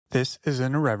This is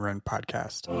an Irreverent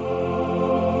podcast.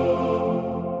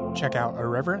 Check out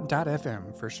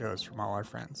irreverent.fm for shows from all our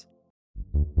friends.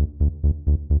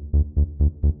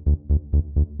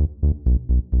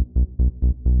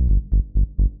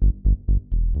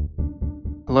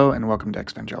 Hello and welcome to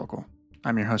Exvangelical.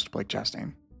 I'm your host, Blake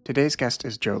Chastain. Today's guest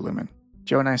is Joe Lumen.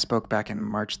 Joe and I spoke back in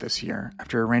March this year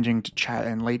after arranging to chat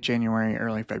in late January,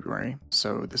 early February,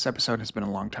 so this episode has been a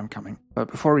long time coming.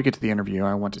 But before we get to the interview,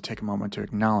 I want to take a moment to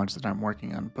acknowledge that I'm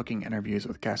working on booking interviews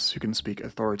with guests who can speak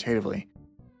authoritatively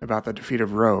about the defeat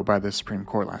of Roe by the Supreme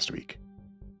Court last week,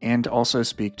 and also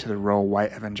speak to the role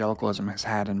white evangelicalism has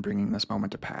had in bringing this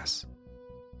moment to pass.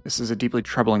 This is a deeply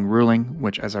troubling ruling,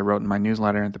 which, as I wrote in my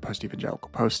newsletter at the Post-Evangelical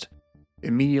Post,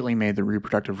 immediately made the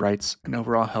reproductive rights and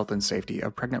overall health and safety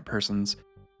of pregnant persons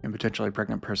and potentially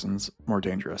pregnant persons more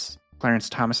dangerous. Clarence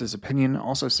Thomas's opinion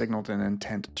also signaled an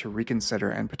intent to reconsider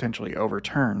and potentially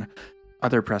overturn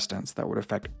other precedents that would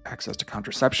affect access to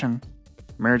contraception,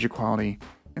 marriage equality,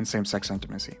 and same-sex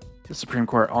intimacy. The Supreme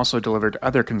Court also delivered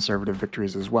other conservative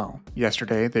victories as well.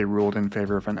 Yesterday, they ruled in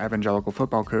favor of an evangelical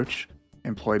football coach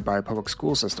employed by a public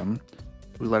school system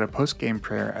who led a post-game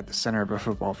prayer at the center of a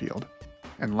football field.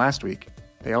 And last week,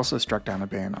 they also struck down a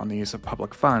ban on the use of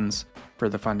public funds for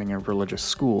the funding of religious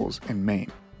schools in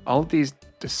Maine. All of these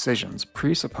decisions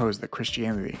presuppose that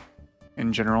Christianity,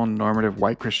 in general normative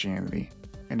white Christianity,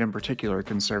 and in particular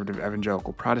conservative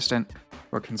evangelical Protestant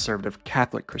or conservative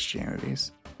Catholic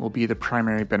Christianities, will be the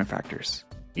primary benefactors.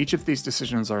 Each of these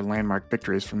decisions are landmark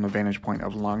victories from the vantage point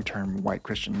of long-term white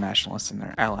Christian nationalists and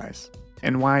their allies.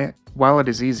 And while it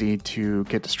is easy to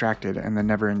get distracted in the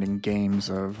never-ending games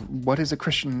of what is a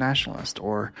Christian nationalist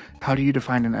or how do you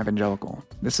define an evangelical,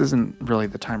 this isn't really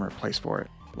the time or place for it.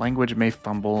 Language may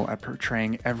fumble at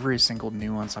portraying every single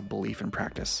nuance of belief and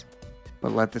practice,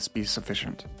 but let this be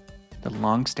sufficient. The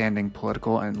long-standing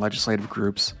political and legislative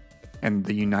groups and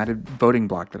the united voting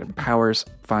bloc that empowers,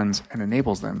 funds, and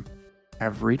enables them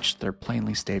have reached their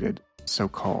plainly stated,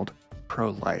 so-called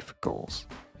pro-life goals.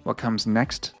 What comes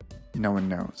next? No one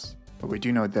knows. But we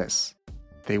do know this.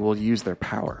 They will use their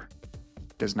power.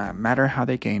 It does not matter how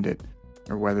they gained it,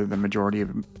 or whether the majority of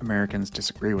Americans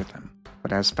disagree with them.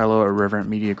 But as fellow Irreverent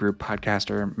Media Group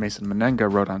podcaster Mason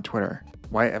Menenga wrote on Twitter,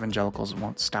 white evangelicals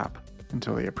won't stop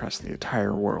until they oppress the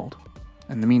entire world.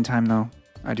 In the meantime, though,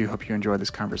 I do hope you enjoy this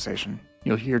conversation.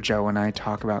 You'll hear Joe and I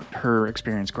talk about her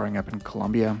experience growing up in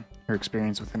Colombia, her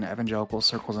experience within evangelical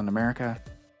circles in America,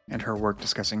 and her work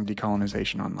discussing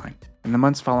decolonization online. In the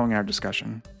months following our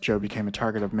discussion, Joe became a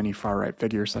target of many far-right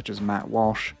figures such as Matt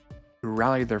Walsh, who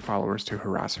rallied their followers to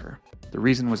harass her. The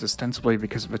reason was ostensibly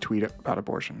because of a tweet about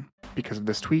abortion. Because of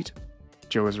this tweet,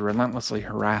 Joe was relentlessly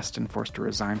harassed and forced to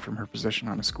resign from her position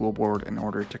on a school board in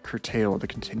order to curtail the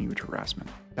continued harassment.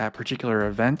 That particular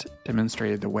event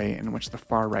demonstrated the way in which the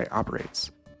far-right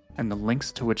operates, and the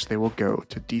lengths to which they will go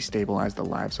to destabilize the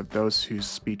lives of those whose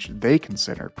speech they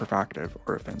consider provocative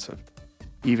or offensive,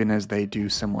 even as they do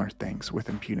similar things with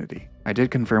impunity. I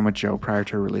did confirm with Joe prior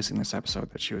to releasing this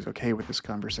episode that she was okay with this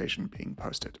conversation being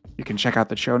posted. You can check out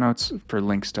the show notes for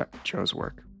links to Joe's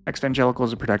work. Exvangelical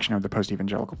is a production of the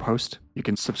Post-Evangelical Post. You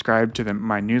can subscribe to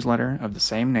my newsletter of the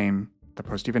same name, the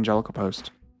Post-Evangelical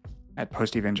Post, at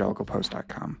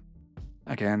postevangelicalpost.com.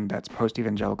 Again, that's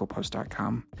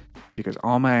postevangelicalpost.com, because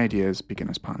all my ideas begin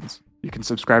as puns. You can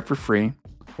subscribe for free,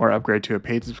 or upgrade to a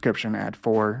paid subscription at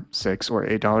 $4, $6, or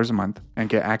 $8 a month, and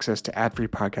get access to ad-free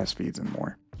podcast feeds and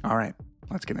more. All right,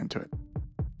 let's get into it.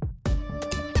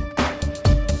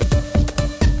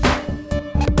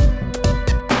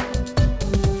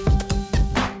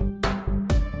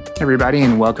 Hey everybody,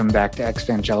 and welcome back to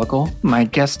Exvangelical. My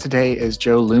guest today is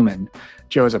Joe Lumen.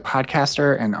 Joe is a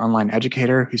podcaster and online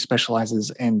educator who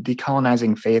specializes in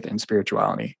decolonizing faith and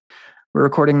spirituality. We're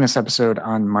recording this episode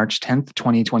on March 10th,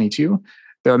 2022,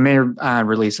 though it may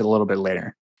release it a little bit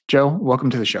later. Joe, welcome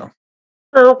to the show.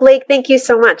 Oh, Blake, thank you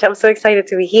so much. I'm so excited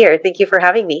to be here. Thank you for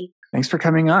having me. Thanks for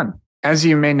coming on. As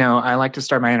you may know, I like to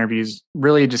start my interviews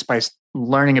really just by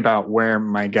learning about where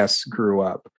my guests grew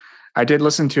up. I did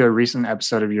listen to a recent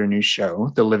episode of your new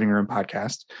show, The Living Room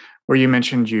Podcast, where you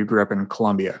mentioned you grew up in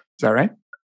Colombia. Is that right?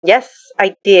 Yes,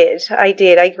 I did.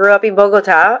 I grew up in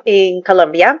Bogota, in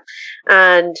Colombia,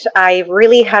 and I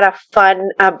really had a fun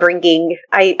upbringing.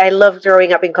 I loved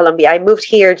growing up in Colombia. I moved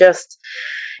here just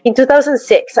in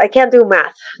 2006. I can't do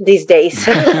math these days.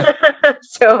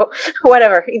 So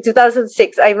whatever. In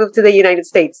 2006, I moved to the United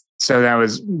States. So that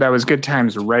was good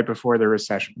times right before the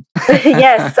recession.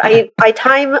 Yes, I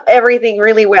time everything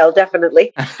really well,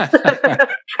 definitely.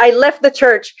 I left the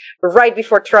church right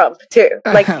before Trump too.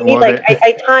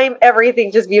 I time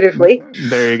everything just beautifully.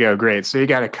 There you go. Great. So you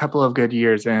got a couple of good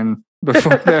years in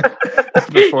before the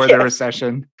before the Yes.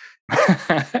 recession,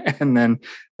 and then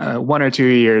 1 or 2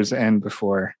 years and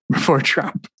before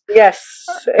Trump. Yes,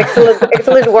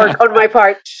 excellent work on my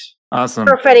part. Awesome.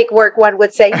 Prophetic work, one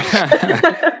would say.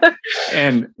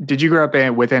 And did you grow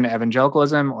up within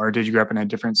evangelicalism, or did you grow up in a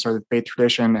different sort of faith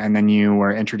tradition, and then you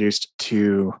were introduced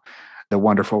to the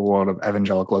wonderful world of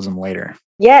evangelicalism later?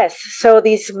 Yes. So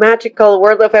this magical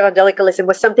world of evangelicalism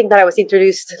was something that I was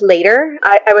introduced later.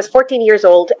 I was 14 years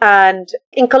old, and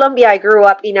in Colombia, I grew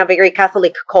up in a very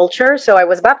Catholic culture. So I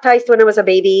was baptized when I was a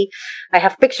baby. I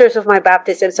have pictures of my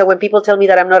baptism. So when people tell me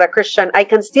that I'm not a Christian, I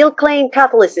can still claim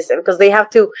Catholicism because they have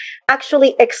to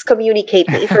actually excommunicate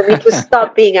me for me to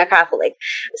stop being a Catholic.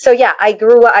 So yeah,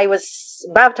 I was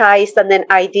baptized, and then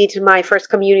I did my first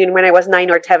communion when I was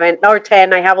 9 or 10.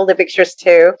 I have all the pictures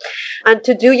too. And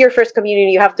to do your first communion,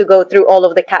 you have to go through all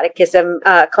of the catechism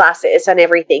classes and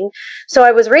everything. So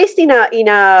I was raised in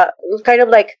a kind of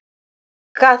like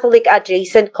Catholic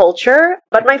adjacent culture,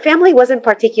 but my family wasn't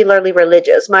particularly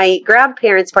religious. My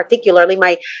grandparents, particularly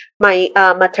my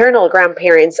maternal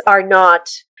grandparents, are not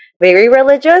very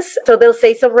religious. So they'll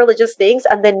say some religious things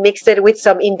and then mix it with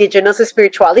some indigenous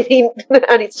spirituality.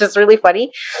 And it's just really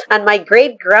funny. And my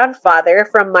great grandfather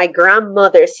from my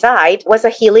grandmother's side was a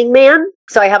healing man.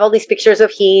 So I have all these pictures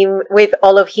of him with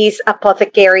all of his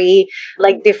apothecary,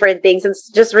 like different things. And it's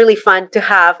just really fun to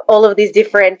have all of these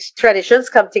different traditions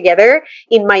come together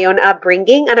in my own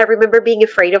upbringing. And I remember being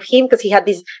afraid of him because he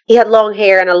had long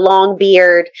hair and a long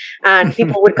beard, and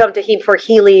people would come to him for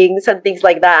healings and things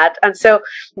like that. And so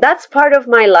that's part of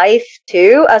my life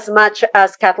too, as much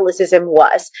as Catholicism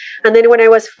was. And then when I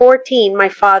was 14, my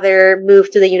father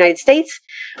moved to the United States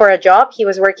for a job. He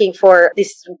was working for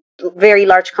this very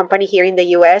large company here in the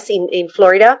US in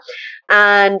Florida.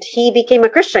 And he became a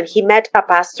Christian. He met a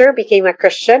pastor, became a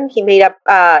Christian. He made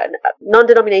a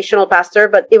non-denominational pastor,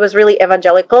 but it was really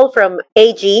evangelical from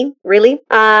AG, really.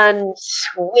 And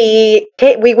we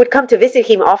would come to visit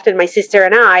him often, my sister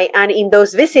and I. And in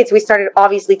those visits, we started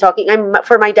obviously talking.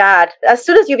 For my dad, as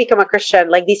soon as you become a Christian,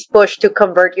 like this push to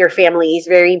convert your family is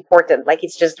very important. Like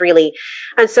it's just really.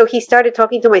 And so he started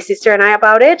talking to my sister and I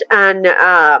about it. And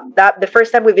that the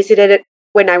first time we visited it,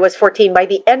 when I was 14, by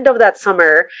the end of that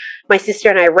summer, my sister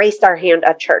and I raised our hand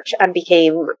at church and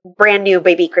became brand new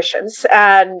baby Christians.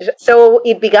 And so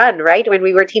it began, right? When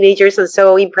we were teenagers and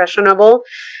so impressionable,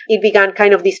 it began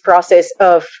kind of this process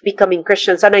of becoming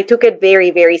Christians. And I took it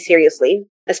very, very seriously,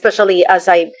 especially as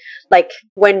I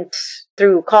went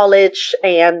through college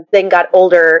and then got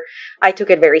older. I took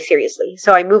it very seriously.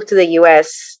 So I moved to the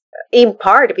US in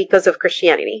part because of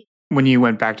Christianity. When you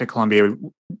went back to Colombia,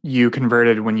 you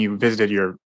converted when you visited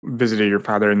your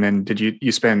father, and then did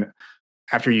you spend,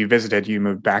 after you visited, you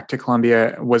moved back to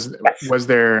Colombia? Was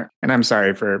there, and I'm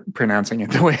sorry for pronouncing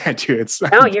it the way I do.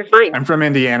 No, you're fine. I'm from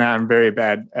Indiana. I'm very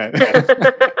bad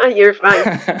at You're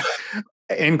fine.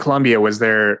 In Colombia, was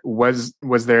there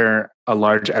a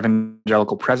large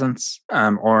evangelical presence?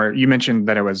 Or you mentioned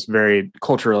that it was very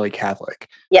culturally Catholic.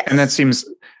 Yes. And that seems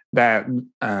that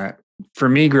for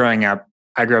me growing up,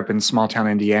 I grew up in small town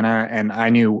Indiana, and I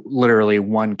knew literally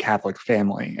one Catholic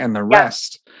family, and the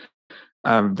rest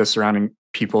of the surrounding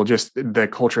people, just the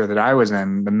culture that I was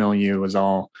in, the milieu was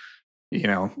all,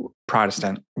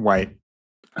 Protestant white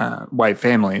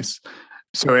families.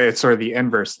 So it's sort of the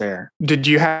inverse there. Did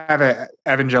you have an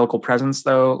evangelical presence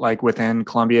though, like within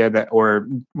Colombia, or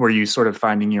were you sort of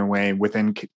finding your way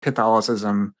within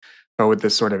Catholicism, but with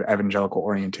this sort of evangelical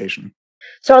orientation?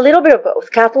 So a little bit of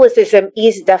both. Catholicism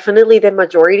is definitely the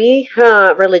majority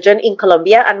religion in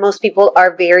Colombia, and most people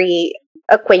are very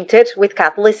acquainted with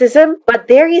Catholicism, but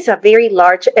there is a very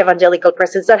large evangelical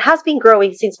presence that has been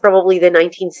growing since probably the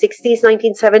 1960s,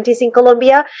 1970s in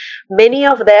Colombia. Many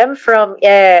of them from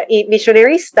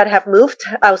missionaries that have moved,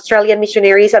 Australian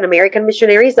missionaries and American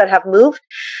missionaries that have moved.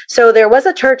 So there was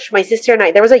a church,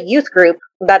 there was a youth group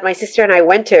that my sister and I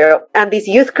went to, and this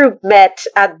youth group met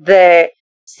at the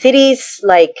cities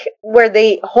where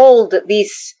they hold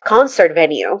this concert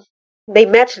venue. They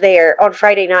met there on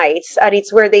Friday nights, and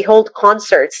it's where they hold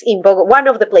concerts in Bogota, one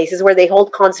of the places where they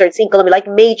hold concerts in Colombia, like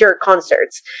major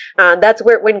concerts. That's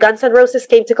where, when Guns N' Roses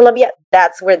came to Colombia,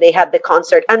 that's where they had the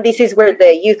concert. And this is where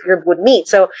the youth group would meet.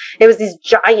 So it was this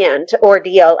giant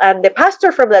ordeal. And the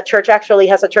pastor from that church actually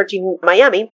has a church in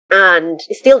Miami, and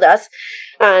still does.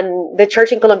 And the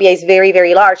church in Colombia is very,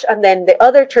 very large. And then the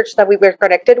other church that we were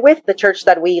connected with, the church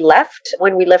that we left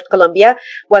when we left Colombia,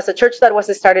 was a church that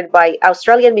was started by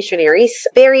Australian missionaries,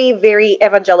 very, very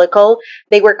evangelical.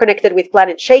 They were connected with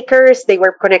Planet Shakers, they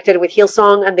were connected with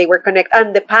Hillsong, and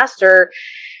and the pastor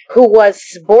who was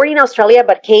born in Australia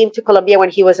but came to Colombia when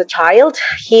he was a child.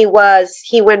 He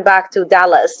went back to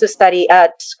Dallas to study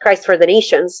at Christ for the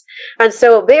Nations. And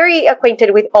so very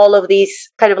acquainted with all of these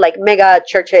kind of like mega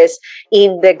churches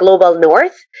in the global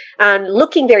north and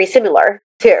looking very similar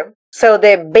too. So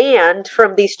the band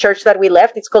from this church that we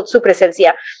left, it's called Su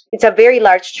Presencia. It's a very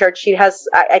large church. It has,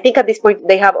 I think at this point,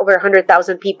 they have over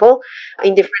 100,000 people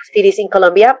in different cities in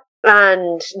Colombia.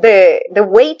 And the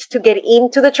wait to get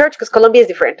into the church, because Colombia is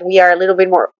different. We are a little bit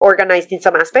more organized in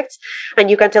some aspects, and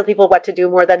you can tell people what to do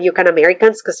more than you can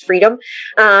Americans, because freedom.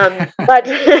 But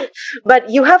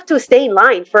but you have to stay in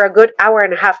line for a good hour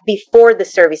and a half before the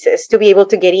services to be able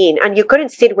to get in, and you couldn't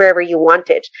sit wherever you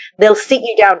wanted. They'll sit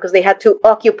you down because they had to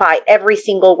occupy every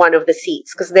single one of the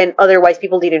seats, because then otherwise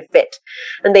people didn't fit.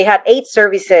 And they had 8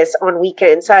 services on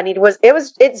weekends, and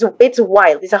it's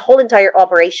wild. It's a whole entire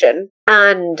operation.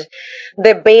 And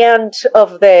the band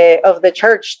of the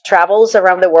church travels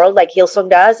around the world like Hillsong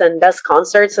does and does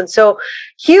concerts. And so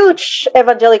huge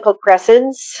evangelical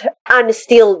presence. And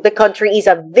still the country is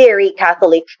a very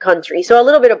Catholic country. So a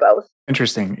little bit of both.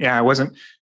 Interesting. Yeah,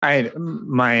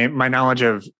 my knowledge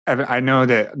of, I know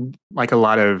that like a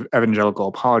lot of evangelical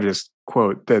apologists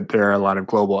quote that there are a lot of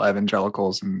global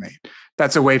evangelicals, and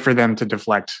that's a way for them to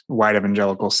deflect white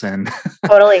evangelical sin.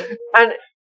 Totally. And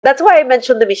that's why I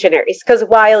mentioned the missionaries, because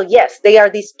while, yes, they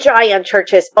are these giant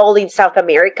churches all in South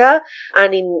America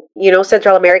and in,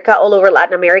 Central America, all over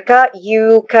Latin America,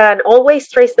 you can always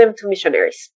trace them to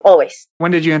missionaries, always. When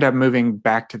did you end up moving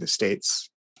back to the States?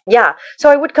 Yeah,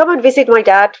 so I would come and visit my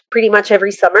dad pretty much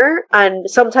every summer, and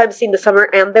sometimes in the summer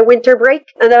and the winter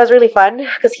break. And that was really fun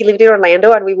because he lived in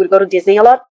Orlando and we would go to Disney a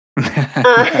lot.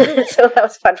 So that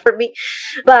was fun for me.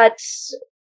 But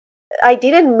I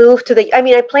didn't move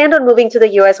I planned on moving to the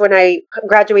US when I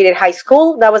graduated high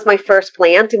school. That was my first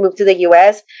plan, to move to the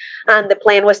US. And the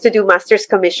plan was to do master's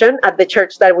commission at the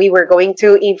church that we were going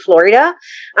to in Florida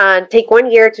and take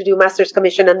 1 year to do master's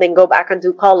commission and then go back and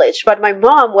do college. But my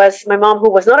mom,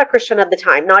 who was not a Christian at the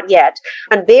time, not yet,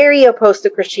 and very opposed to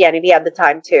Christianity at the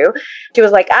time too. She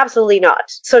was like, absolutely not.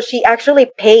 So she actually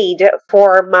paid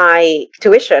for my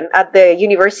tuition at the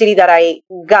university that I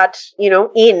got,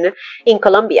 in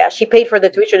Colombia. She paid for the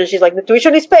tuition and she's like, the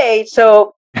tuition is paid.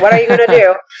 So what are you going to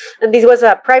do? And this was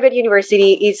a private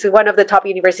university. It's one of the top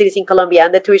universities in Colombia,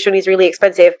 and the tuition is really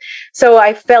expensive. So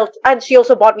I felt, and she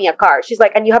also bought me a car. She's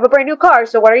like, and you have a brand new car.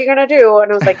 So what are you going to do?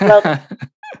 And I was like, well,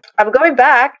 I'm going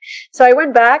back. So I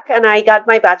went back and I got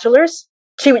my bachelor's.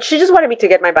 She just wanted me to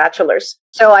get my bachelor's.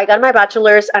 So I got my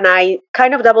bachelor's and I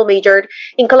kind of double majored.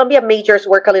 In Colombia, majors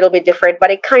work a little bit different, but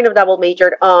I kind of double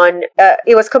majored on,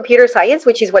 it was computer science,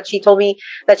 which is what she told me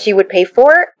that she would pay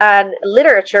for, and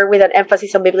literature with an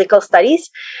emphasis on biblical studies,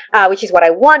 which is what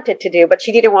I wanted to do, but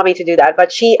she didn't want me to do that.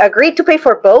 But she agreed to pay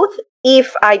for both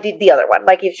if I did the other one.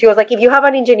 Like if she was like, if you have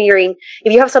if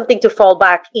you have something to fall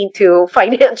back into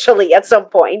financially at some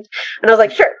point. And I was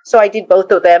like, sure. So I did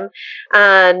both of them.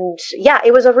 And yeah,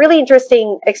 it was a really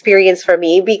interesting experience for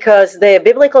me because the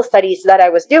biblical studies that I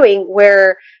was doing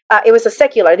were, this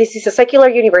is a secular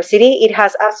university. It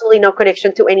has absolutely no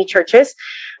connection to any churches.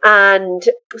 And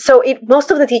so most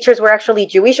of the teachers were actually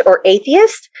Jewish or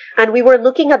atheist. And we were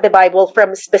looking at the Bible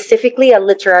from specifically a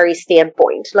literary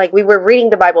standpoint. Like we were reading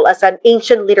the Bible as an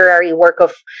ancient literary work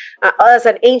of,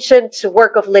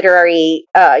 literary,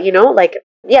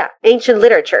 ancient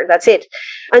literature. That's it.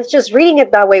 And just reading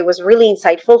it that way was really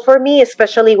insightful for me,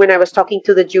 especially when I was talking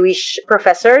to the Jewish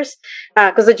professors,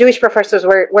 because the Jewish professors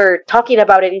were talking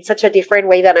about it in such a different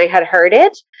way than I had heard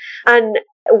it. And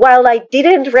while I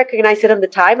didn't recognize it at the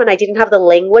time and I didn't have the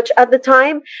language at the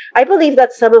time, I believe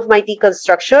that some of my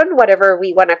deconstruction, whatever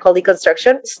we want to call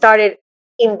deconstruction, started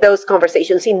in those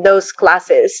conversations, in those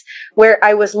classes, where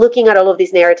I was looking at all of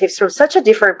these narratives from such a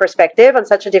different perspective and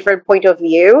such a different point of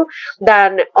view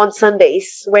than on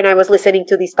Sundays when I was listening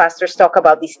to these pastors talk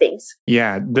about these things.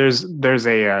 Yeah, there's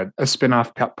a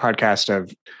spin-off podcast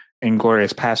of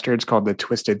Inglorious Bastards called The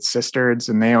Twisted Sisters,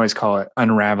 and they always call it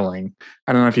Unraveling.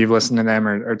 I don't know if you've listened to them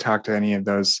or talked to any of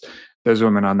those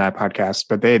women on that podcast,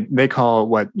 but they call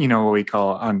what we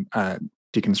call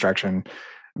deconstruction.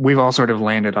 We've all sort of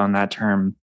landed on that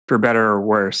term for better or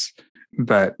worse,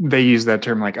 but they use that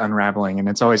term like unraveling. And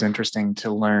it's always interesting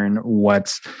to learn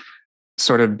what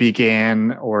sort of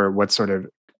began or what sort of,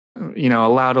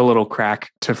 allowed a little crack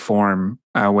to form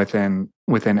within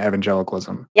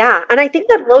evangelicalism. Yeah. And I think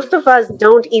that most of us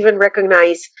don't even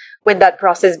recognize when that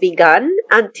process began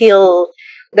until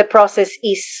the process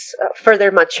is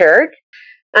further matured.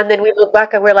 And then we look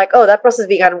back and we're like, oh, that process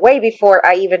began way before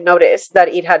I even noticed that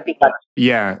it had begun.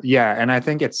 Yeah. And I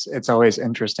think it's always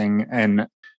interesting. And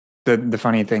The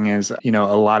funny thing is,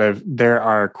 there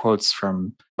are quotes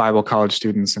from Bible college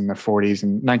students in the 40s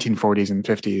and 1940s and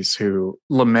 50s who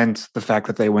lament the fact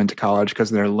that they went to college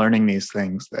because they're learning these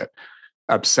things that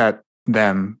upset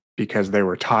them because they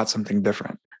were taught something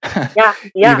different. Yeah.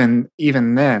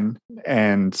 Even then.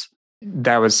 And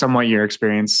that was somewhat your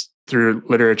experience through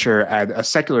literature at a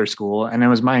secular school, and it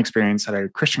was my experience at a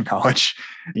Christian college.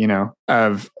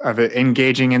 Of it,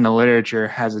 engaging in the literature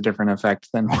has a different effect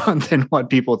than what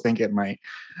people think it might.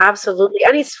 Absolutely.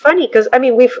 And it's funny because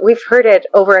we've heard it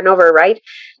over and over, right?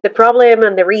 The problem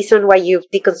and the reason why you've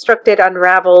deconstructed,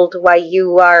 unraveled, why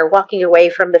you are walking away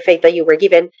from the faith that you were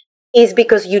given is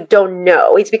because you don't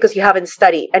know. It's because you haven't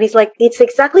studied. And it's like, it's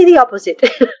exactly the opposite.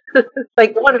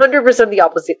 Like 100% the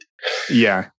opposite.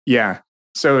 Yeah.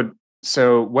 So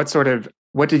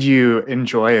what did you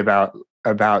enjoy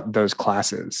about those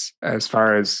classes as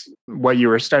far as what you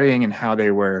were studying and how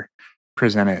they were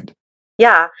presented?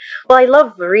 Yeah. Well, I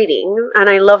love reading and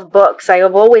I love books. I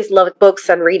have always loved books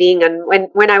and reading. And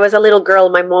when I was a little girl,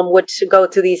 my mom would go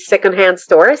to these secondhand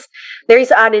stores. There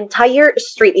is an entire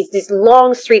street. It's this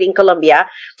long street in Colombia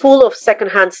full of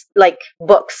secondhand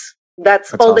books.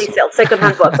 That's all awesome. They sell,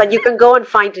 secondhand books. And you can go and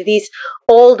find these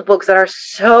old books that are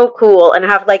so cool and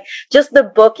have just the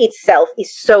book itself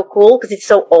is so cool because it's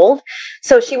so old.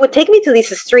 So she would take me to this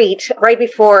street right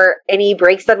before any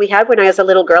breaks that we had when I was a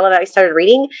little girl and I started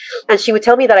reading. And she would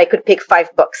tell me that I could pick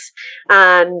 5 books.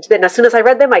 And then as soon as I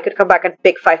read them, I could come back and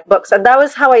pick 5 books. And that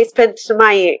was how I spent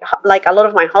a lot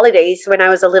of my holidays when I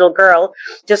was a little girl,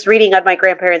 just reading at my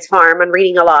grandparents' farm and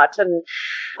reading a lot. And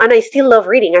I still love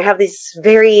reading. I have this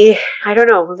very,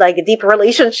 a deep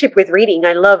relationship with reading.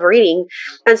 I love reading.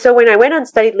 And so when I went and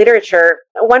studied literature,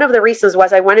 one of the reasons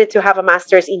was I wanted to have a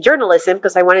master's in journalism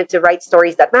because I wanted to write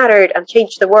stories that mattered and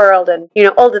change the world and,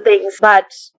 all the things.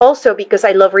 But also because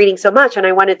I love reading so much and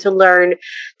I wanted to learn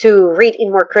to read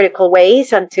in more critical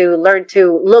ways and to learn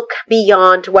to look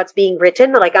beyond what's being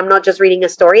written. Like I'm not just reading a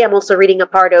story, I'm also reading a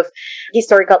part of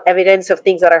historical evidence of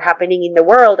things that are happening in the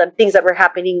world and things that were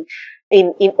happening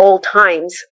in old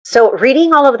times. So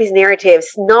reading all of these narratives,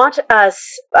 not as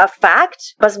a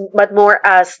fact, but more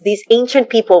as these ancient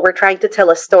people were trying to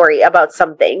tell a story about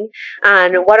something.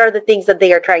 And what are the things that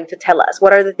they are trying to tell us?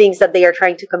 What are the things that they are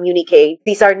trying to communicate?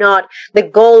 The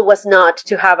goal was not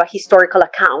to have a historical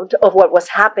account of what was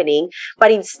happening, but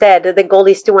instead the goal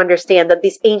is to understand that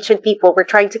these ancient people were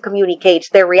trying to communicate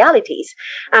their realities.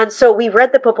 And so we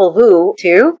read the Popol Vuh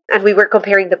too, and we were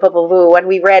comparing the Popol Vuh, and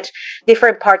we read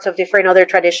different parts of different other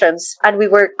traditions, and we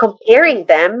were comparing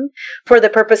them for the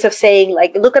purpose of saying,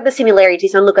 look at the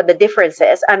similarities and look at the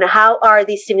differences, and how are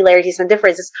these similarities and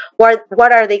differences, what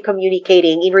are they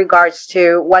communicating in regards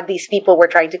to what these people were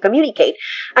trying to communicate.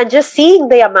 And just seeing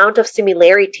the amount of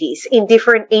similarities in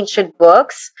different ancient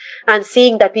books and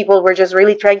seeing that people were just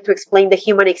really trying to explain the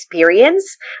human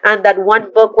experience, and that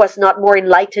one book was not more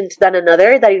enlightened than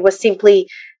another, that it was simply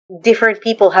different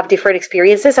people have different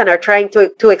experiences and are trying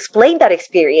to explain that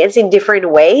experience in different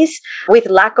ways with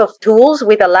lack of tools,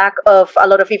 with a lack of a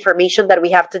lot of information that we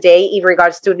have today in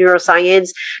regards to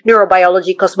neuroscience,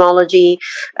 neurobiology, cosmology,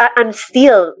 and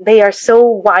still they are so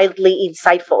wildly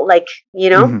insightful.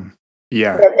 Mm-hmm.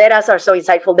 Yeah. The Vedas are so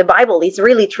insightful. The Bible is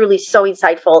really, truly so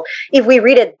insightful if we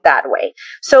read it that way.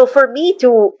 So for me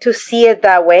to see it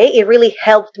that way, it really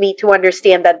helped me to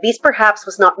understand that this perhaps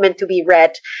was not meant to be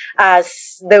read as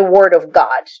the Word of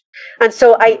God. And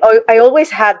so I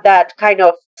always had that kind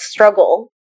of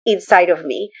struggle inside of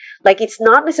me. It's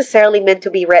not necessarily meant to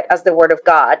be read as the Word of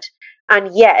God.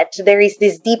 And yet there is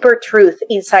this deeper truth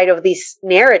inside of these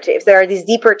narratives. There are these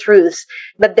deeper truths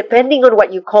that depending on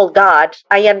what you call God,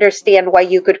 I understand why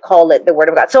you could call it the Word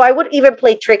of God. So I would even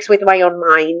play tricks with my own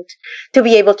mind to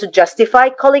be able to justify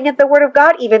calling it the Word of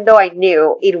God, even though I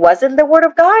knew it wasn't the Word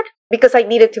of God, because I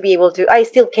needed to be able to, I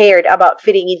still cared about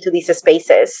fitting into these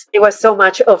spaces. It was so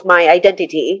much of my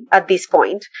identity at this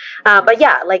point. But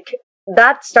yeah,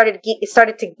 that started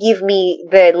to give me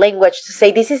the language to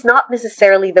say this is not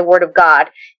necessarily the Word of God,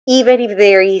 even if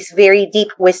there is very deep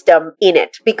wisdom in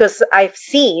it, because I've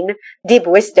seen deep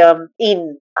wisdom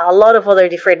in a lot of other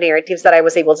different narratives that I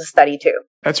was able to study too.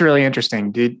 That's really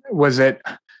interesting. Was it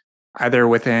either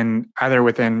within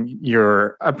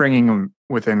your upbringing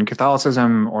within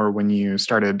Catholicism or when you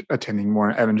started attending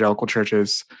more evangelical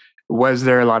churches, was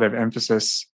there a lot of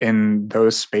emphasis in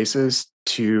those spaces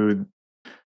to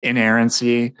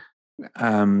inerrancy,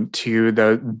 to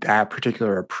that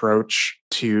particular approach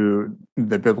to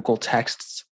the biblical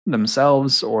texts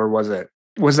themselves, or was that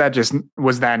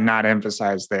not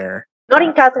emphasized there? Not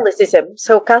in Catholicism.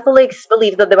 So Catholics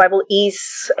believe that the Bible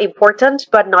is important,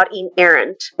 but not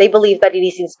inerrant. They believe that it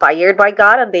is inspired by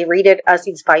God, and they read it as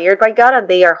inspired by God, and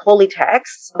they are holy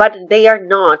texts, but they are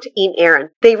not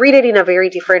inerrant. They read it in a very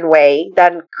different way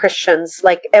than Christians,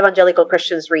 like evangelical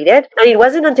Christians read it. And it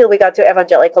wasn't until we got to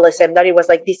evangelicalism that it was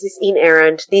like, this is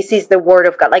inerrant. This is the Word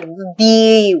of God, like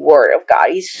the Word of God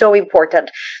is so important.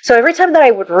 So every time that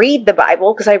I would read the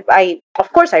Bible, because I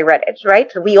of course I read it, right?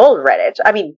 We all read it.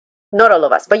 I mean, not all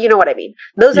of us, but you know what I mean.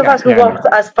 Those of us who walked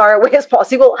as far away as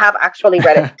possible have actually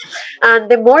read it. And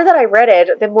the more that I read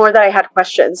it, the more that I had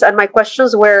questions. And my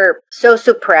questions were so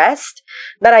suppressed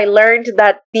that I learned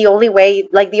that the only way,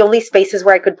 like the only spaces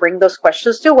where I could bring those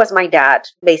questions to was my dad,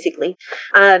 basically.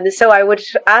 And so I would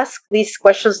ask these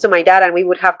questions to my dad and we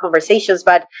would have conversations,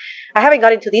 but I haven't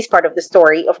got into this part of the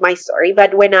story, of my story,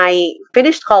 but when I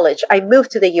finished college, I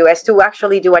moved to the US to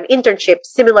actually do an internship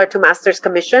similar to Master's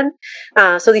Commission.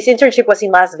 So this internship was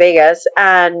in Las Vegas,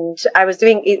 and I was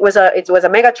doing, it was a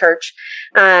mega church,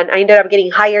 and I ended up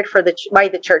getting hired by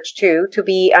the church too, to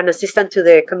be an assistant to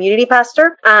the community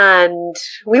pastor. And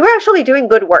we were actually doing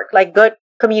good work, like good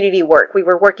community work. We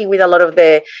were working with a lot of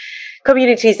the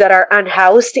communities that are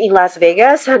unhoused in Las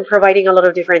Vegas and providing a lot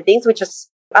of different things, which is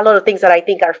a lot of things that I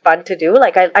think are fun to do.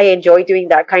 Like I enjoy doing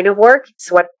that kind of work.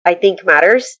 It's what I think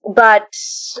matters. But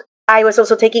I was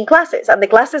also taking classes, and the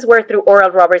classes were through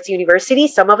Oral Roberts University,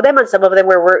 some of them, and some of them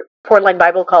were Portland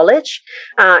Bible College,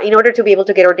 in order to be able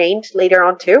to get ordained later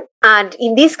on too. And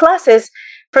in these classes,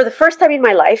 for the first time in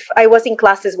my life, I was in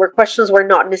classes where questions were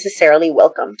not necessarily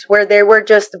welcomed, where there were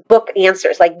just book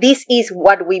answers, like this is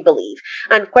what we believe.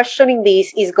 And questioning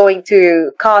these is going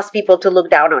to cause people to look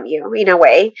down on you in a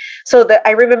way. So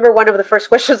I remember one of the first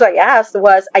questions I asked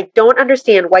was, I don't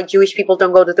understand why Jewish people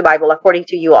don't go to the Bible according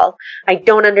to you all. I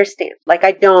don't understand. Like,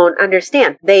 I don't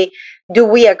understand. Do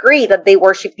we agree that they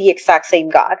worship the exact same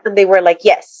God? And they were like,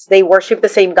 yes, they worship the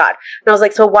same God. And I was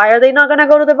like, so why are they not going to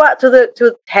go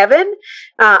to heaven?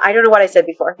 I don't know what I said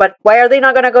before, but why are they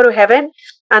not going to go to heaven?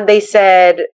 And they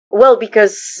said, well,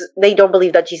 because they don't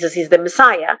believe that Jesus is the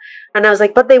Messiah. And I was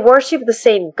like, but they worship the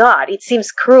same God. It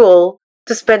seems cruel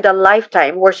to spend a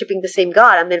lifetime worshiping the same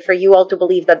God, and then for you all to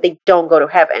believe that they don't go to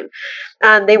heaven.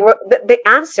 And the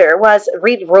answer was,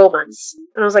 read Romans.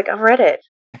 And I was like, I've read it.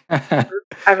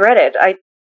 I've read it. I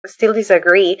still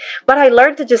disagree, but I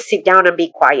learned to just sit down and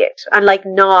be quiet and like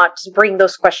not bring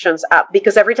those questions up,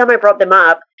 because every time I brought them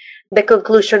up, the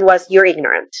conclusion was, you're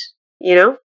ignorant,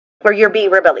 or you're being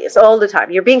rebellious all the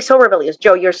time. You're being so rebellious,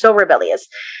 Joe, you're so rebellious.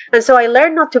 And so I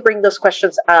learned not to bring those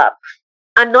questions up,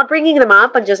 and not bringing them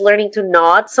up and just learning to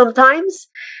nod sometimes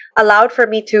allowed for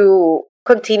me to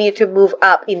continue to move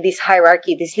up in this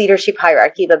hierarchy, this leadership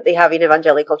hierarchy that they have in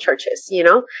evangelical churches,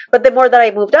 But the more that I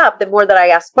moved up, the more that I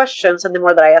asked questions, and the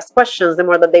more that I asked questions, the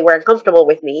more that they were uncomfortable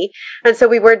with me. And so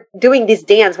we were doing this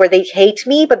dance where they hate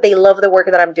me, but they love the work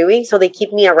that I'm doing, so they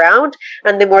keep me around.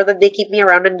 And the more that they keep me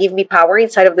around and give me power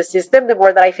inside of the system, the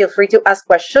more that I feel free to ask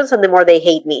questions, and the more they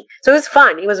hate me. So it was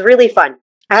fun. It was really fun.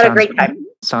 I had a great time.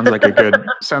 Sounds like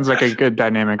a good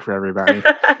dynamic for everybody.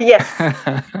 Yes.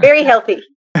 Very healthy.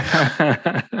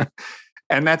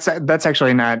 And that's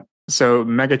actually not so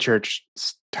megachurch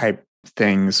type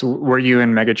things. Were you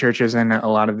in megachurches in a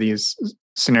lot of these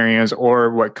scenarios,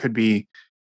 or what could be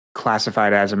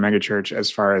classified as a megachurch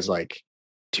as far as like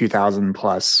 2,000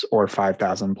 plus or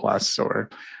 5,000 plus, or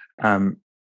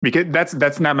because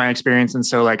that's not my experience. And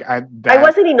so like I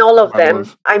wasn't in all of them.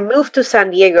 I moved to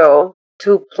San Diego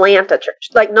to plant a church.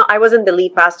 Like, no, I wasn't the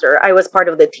lead pastor. I was part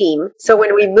of the team. So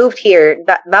when we moved here,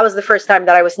 that was the first time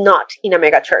that I was not in a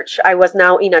mega church. I was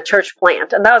now in a church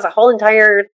plant. And that was a whole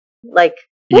entire, like...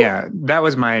 Yeah, that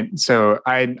was so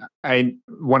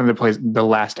one of the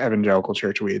last evangelical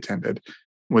church we attended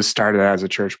was started as a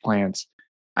church plant.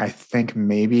 I think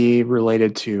maybe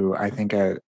related to,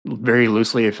 very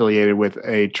loosely affiliated with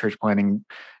a church planting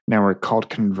network called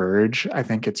Converge. I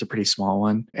think it's a pretty small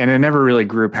one, and it never really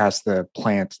grew past the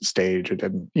plant stage. It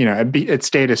didn't, it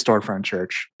stayed a storefront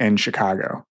church in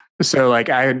Chicago. So like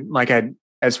I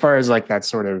as far as like that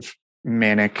sort of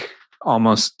manic,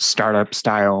 almost startup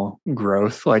style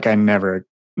growth, like I never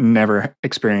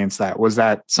experienced that. Was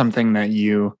that something that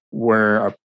you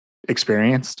were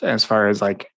experienced as far as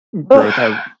like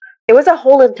growth? It was a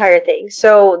whole entire thing.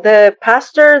 So the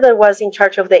pastor that was in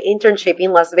charge of the internship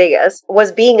in Las Vegas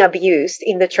was being abused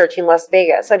in the church in Las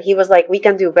Vegas. And he was like, we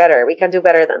can do better. We can do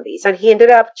better than this. And he ended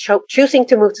up choosing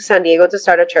to move to San Diego to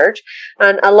start a church.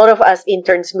 And a lot of us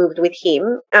interns moved with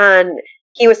him. And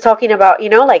he was talking about,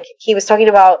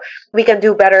 we can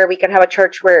do better. We can have a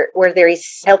church where there is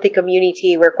healthy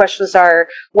community, where questions are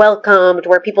welcomed,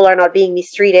 where people are not being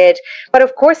mistreated. But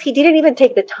of course, he didn't even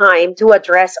take the time to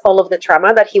address all of the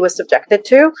trauma that he was subjected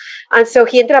to. And so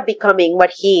he ended up becoming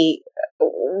what he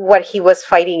was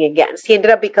fighting against. He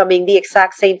ended up becoming the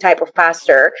exact same type of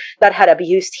pastor that had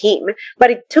abused him.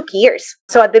 But it took years.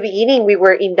 So at the beginning, we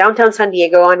were in downtown San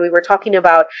Diego and we were talking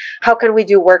about how can we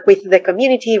do work with the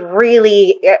community,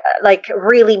 really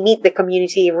meet the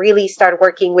community, really start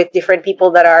working with different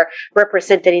people that are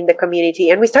represented in the community.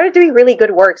 And we started doing really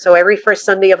good work. So every first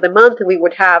Sunday of the month, we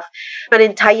would have an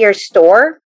entire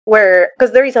store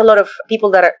because there is a lot of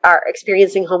people that are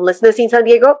experiencing homelessness in San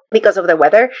Diego because of the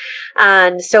weather.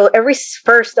 And so every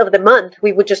first of the month,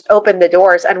 we would just open the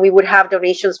doors and we would have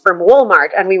donations from Walmart,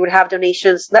 and we would have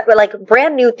donations that were like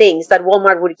brand new things that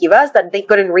Walmart would give us that they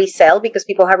couldn't resell because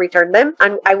people have returned them.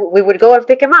 And we would go and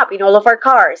pick them up in all of our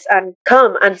cars and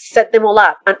come and set them all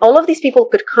up. And all of these people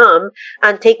could come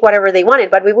and take whatever they wanted,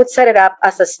 but we would set it up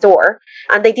as a store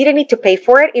and they didn't need to pay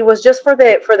for it. It was just for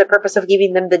the purpose of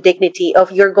giving them the dignity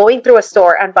of you're going through a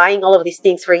store and buying all of these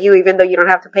things for you, even though you don't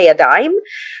have to pay a dime.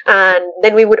 And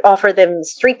then we would offer them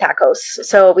street tacos.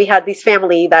 So we had this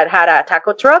family that had a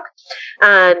taco truck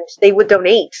and they would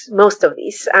donate most of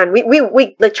these. And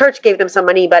the church gave them some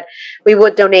money, but we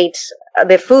would donate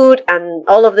the food and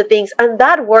all of the things. And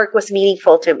that work was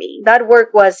meaningful to me. That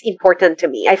work was important to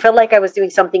me. I felt like I was doing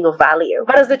something of value.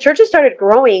 But as the churches started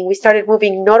growing, we started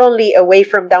moving not only away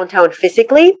from downtown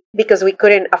physically, because we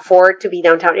couldn't afford to be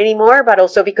downtown anymore, but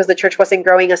also because the church wasn't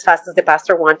growing as fast as the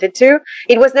pastor wanted to.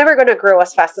 It was never going to grow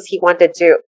as fast as he wanted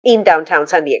to in downtown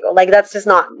San Diego. Like, that's just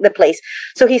not the place.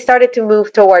 So he started to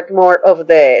move toward more of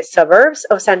the suburbs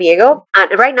of San Diego.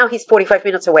 And right now he's 45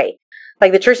 minutes away.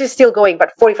 Like, the church is still going,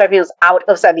 but 45 minutes out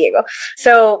of San Diego.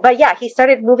 So, but yeah, he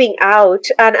started moving out.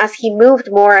 And as he moved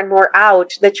more and more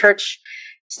out, the church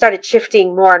started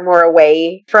shifting more and more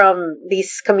away from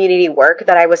this community work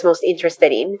that I was most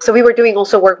interested in. So we were doing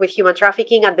also work with human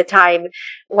trafficking at the time.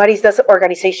 What is this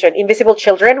organization? Invisible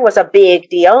Children was a big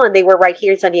deal, and they were right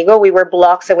here in San Diego. We were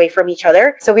blocks away from each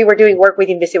other. So we were doing work with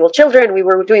Invisible Children. We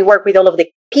were doing work with all of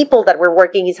the people that were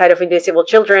working inside of Invisible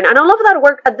Children. And all of that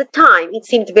work at the time, it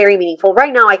seemed very meaningful.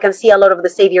 Right now, I can see a lot of the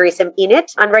saviorism in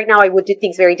it. And right now, I would do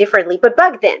things very differently. But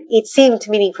back then, it seemed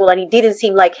meaningful, and it didn't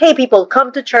seem like, hey, people,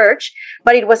 come to church.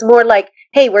 But it was more like,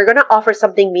 hey, we're going to offer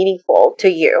something meaningful to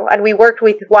you. And we worked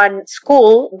with one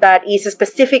school that is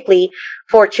specifically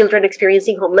for children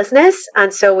experiencing homelessness.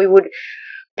 And so we would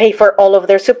pay for all of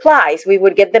their supplies. We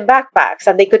would get them backpacks,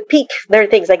 and they could pick their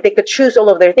things. Like, they could choose all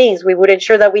of their things. We would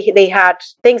ensure that they had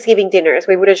Thanksgiving dinners.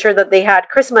 We would ensure that they had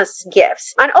Christmas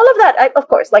gifts. And all of that, of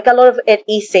course, like, a lot of it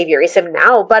is saviorism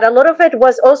now, but a lot of it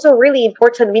was also really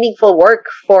important, meaningful work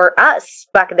for us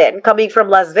back then, coming from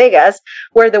Las Vegas,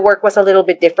 where the work was a little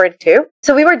bit different too.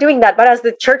 So we were doing that. But as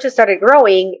the churches started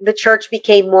growing, the church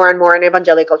became more and more an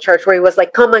evangelical church, where it was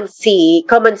like, come and see,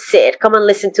 come and sit, come and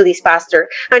listen to this pastor.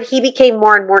 And he became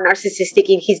more and more narcissistic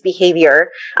in his behavior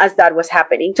as that was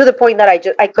happening, to the point that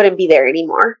I couldn't be there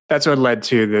anymore. That's what led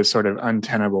to the sort of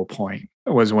untenable point,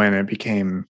 was when it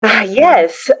became...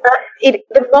 Yes. The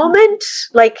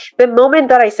moment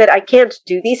that I said, I can't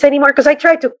do this anymore, because I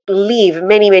tried to leave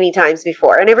many, many times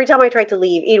before. And every time I tried to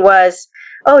leave, it was,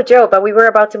 oh, Joe, but we were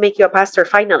about to make you a pastor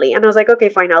finally. And I was like, okay,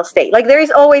 fine, I'll stay. Like, there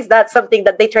is always that something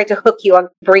that they try to hook you and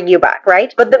bring you back,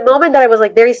 right? But the moment that I was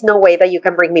like, there is no way that you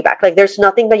can bring me back, like, there's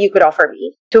nothing that you could offer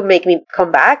me to make me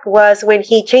come back, was when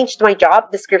he changed my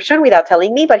job description without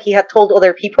telling me, but he had told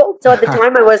other people. So at the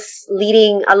time, I was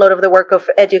leading a lot of the work of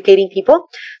educating people.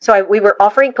 So we were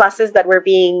offering classes that were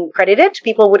being credited.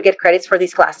 People would get credits for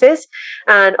these classes.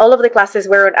 And all of the classes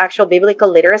were on actual biblical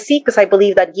literacy, because I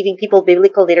believe that giving people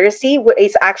biblical literacy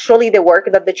is actually the work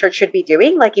that the church should be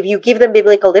doing. Like, if you give them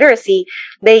biblical literacy,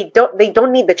 they don't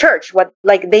need the church.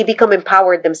 They become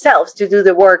empowered themselves to do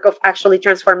the work of actually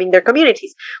transforming their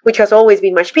communities, which has always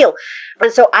been my spiel.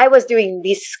 And so I was doing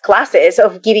these classes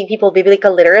of giving people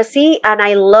biblical literacy, and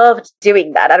I loved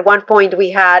doing that. At one point, we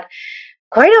had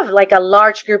quite a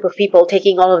large group of people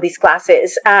taking all of these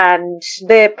classes, and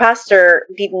the pastor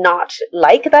did not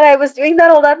like that I was doing that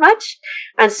all that much.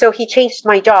 And so he changed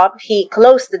my job. He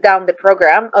closed down the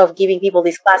program of giving people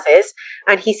these classes,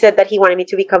 and he said that he wanted me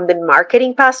to become the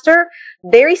marketing pastor.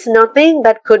 There is nothing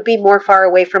that could be more far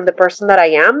away from the person that I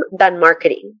am than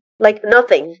marketing. Like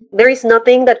nothing. There is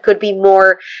nothing that could be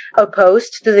more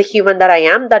opposed to the human that I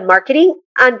am than marketing.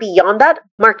 And beyond that,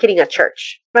 marketing a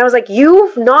church. And I was like,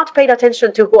 you've not paid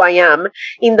attention to who I am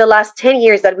in the last 10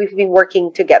 years that we've been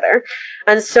working together.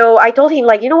 And so I told him,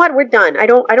 like, you know what, we're done. I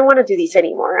don't want to do this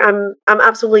anymore. I'm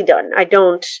absolutely done.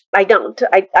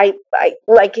 I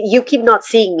like, you keep not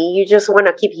seeing me. You just want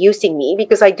to keep using me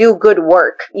because I do good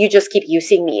work. You just keep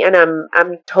using me, and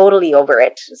I'm totally over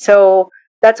it. So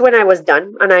that's when I was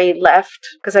done, and I left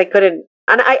because I couldn't.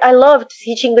 And I loved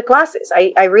teaching the classes.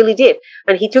 I really did.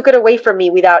 And he took it away from me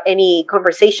without any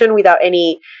conversation,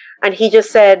 and he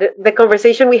just said, the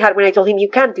conversation we had when I told him, you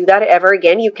can't do that ever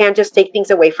again. You can't just take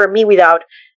things away from me without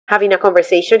having a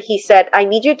conversation. He said, I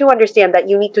need you to understand that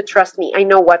you need to trust me. I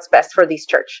know what's best for this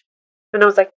church. And I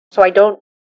was like, so I don't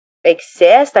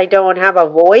exist? I don't have a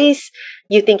voice?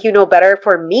 You think you know better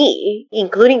for me,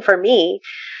 including for me?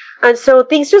 And so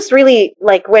things just really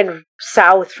like went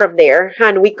south from there,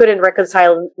 and we couldn't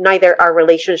reconcile neither our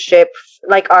relationship,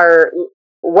 like our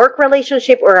work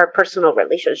relationship or our personal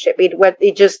relationship.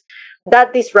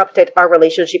 That disrupted our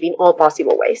relationship in all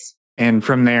possible ways. And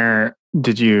from there,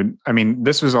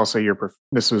 this was also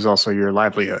your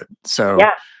livelihood. So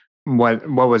yeah. What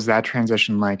was that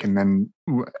transition like? And then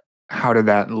how did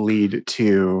that lead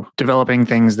to developing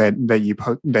things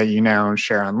that you now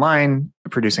share online,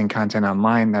 producing content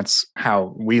online? That's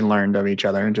how we learned of each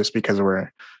other, just because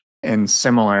we're in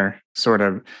similar sort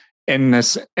of in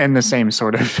the same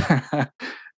sort of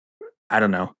I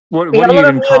don't know. What do you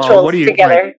even call? What do you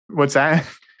together? Like, what's that?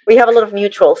 We have a lot of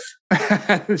mutuals.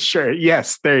 Sure.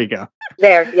 Yes. There you go.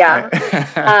 There. Yeah.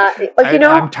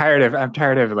 I'm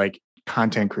tired of like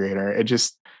content creator. It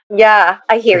just. Yeah,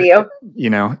 I hear you. You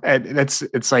know, it's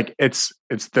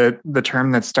the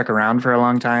term that's stuck around for a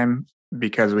long time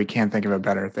because we can't think of a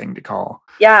better thing to call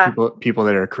people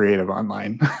that are creative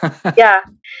online. Yeah.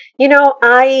 You know,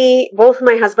 both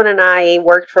my husband and I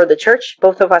worked for the church.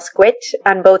 Both of us quit,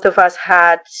 and both of us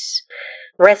had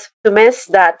resumes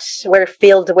that were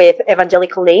filled with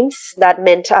evangelical names that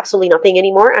meant absolutely nothing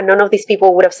anymore, and none of these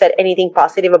people would have said anything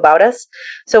positive about us.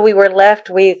 So we were left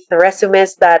with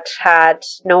resumes that had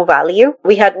no value.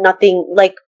 We had nothing.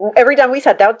 Like, every time we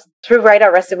sat down to write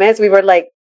our resumes, we were like,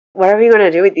 what are we going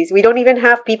to do with these? We don't even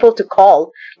have people to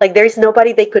call. Like, there's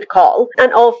nobody they could call.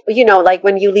 And like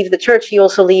when you leave the church, you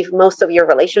also leave most of your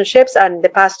relationships, and the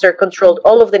pastor controlled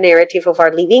all of the narrative of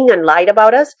our leaving and lied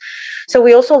about us. So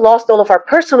we also lost all of our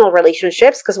personal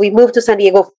relationships because we moved to San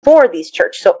Diego for this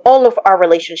church. So all of our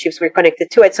relationships were connected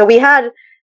to it. So we had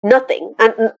nothing.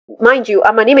 And mind you,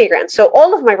 I'm an immigrant. So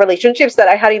all of my relationships that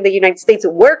I had in the United States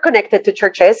were connected to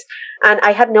churches, and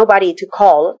I had nobody to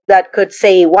call that could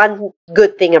say one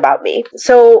good thing about me.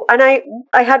 So, and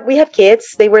we had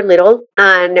kids, they were little,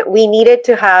 and we needed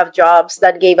to have jobs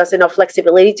that gave us enough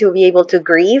flexibility to be able to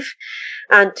grieve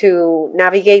and to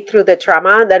navigate through the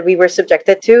trauma that we were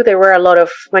subjected to. There was a lot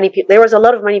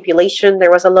of manipulation.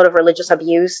 There was a lot of religious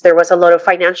abuse. There was a lot of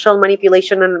financial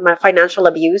manipulation and financial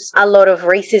abuse, a lot of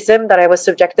racism that I was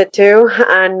subjected to.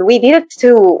 And we needed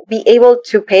to be able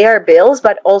to pay our bills,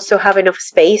 but also have enough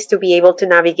space to be able to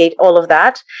navigate all of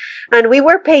that. And we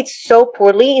were paid so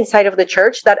poorly inside of the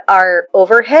church that our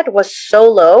overhead was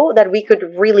so low that we could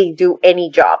really do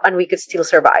any job and we could still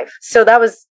survive. So that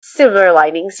was silver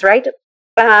linings, right?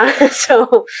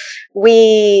 So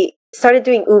we started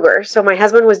doing Uber. So my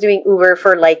husband was doing Uber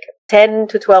for like 10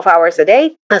 to 12 hours a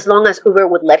day, as long as Uber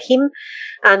would let him.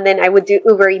 And then I would do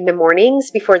Uber in the mornings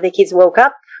before the kids woke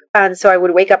up. And so I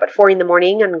would wake up at 4 a.m.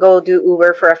 and go do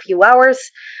Uber for a few hours.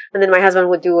 And then my husband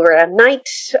would do Uber at night.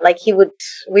 Like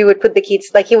we would put the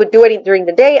kids, like he would do it during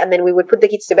the day, and then we would put the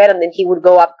kids to bed, and then he would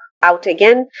go out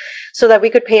again so that we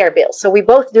could pay our bills. So we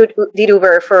both did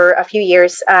Uber for a few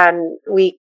years, and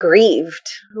we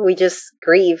just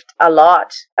grieved a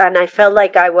lot. And I felt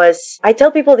like I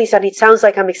tell people this and it sounds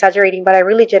like I'm exaggerating, but I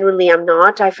really genuinely am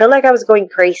not. I felt like I was going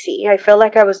crazy. I felt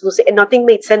like I was losing, and nothing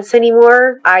made sense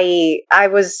anymore. I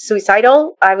was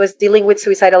suicidal. I was dealing with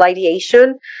suicidal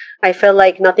ideation. I felt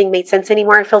like nothing made sense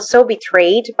anymore. I felt so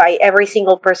betrayed by every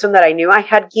single person that I knew. I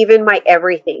had given my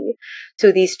everything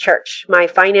to this church, my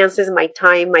finances, my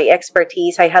time, my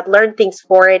expertise. I had learned things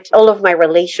for it, all of my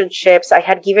relationships. I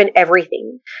had given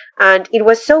everything. And it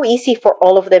was so easy for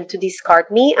all of them to discard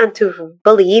me and to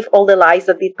believe all the lies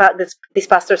that this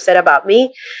pastor said about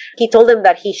me. He told them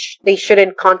that they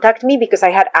shouldn't contact me because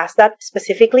I had asked that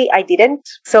specifically. I didn't.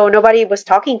 So nobody was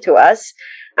talking to us.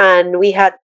 And we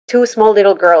had 2 small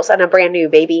little girls and a brand new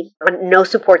baby, and no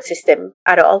support system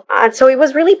at all. And so it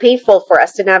was really painful for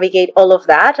us to navigate all of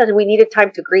that, and we needed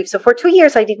time to grieve. So for 2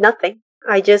 years, I did nothing.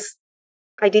 I just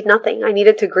I did nothing. I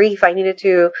needed to grieve. I needed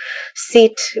to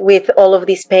sit with all of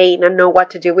this pain and know what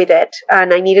to do with it.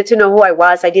 And I needed to know who I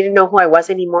was. I didn't know who I was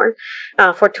anymore.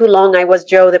 For too long, I was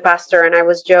Joe the pastor, and I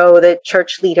was Joe the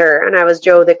church leader, and I was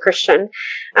Joe the Christian.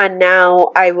 And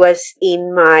now I was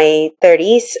in my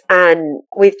 30s and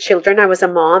with children. I was a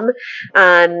mom,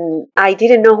 and I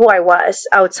didn't know who I was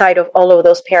outside of all of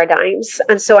those paradigms.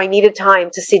 And so I needed time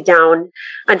to sit down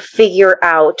and figure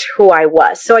out who I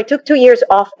was. So I took 2 years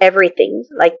off everything,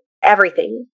 like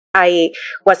everything. I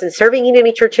wasn't serving in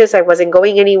any churches. I wasn't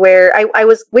going anywhere.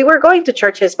 We were going to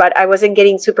churches, but I wasn't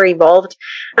getting super involved.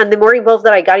 And the more involved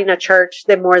that I got in a church,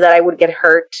 the more that I would get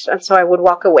hurt. And so I would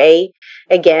walk away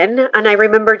again. And I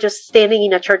remember just standing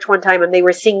in a church one time, and they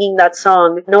were singing that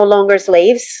song, No Longer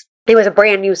Slaves. It was a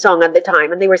brand new song at the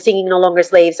time, and they were singing No Longer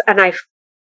Slaves. And I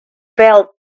felt,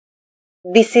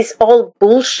 this is all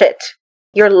bullshit.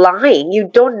 You're lying. You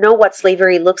don't know what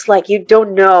slavery looks like. You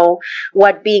don't know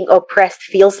what being oppressed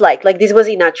feels like. Like, this was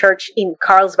in a church in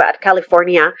Carlsbad,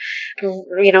 California,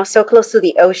 so close to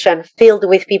the ocean, filled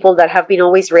with people that have been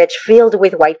always rich, filled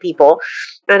with white people.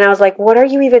 And I was like, what are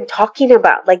you even talking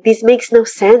about? Like, this makes no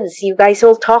sense. You guys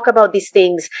all talk about these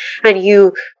things, and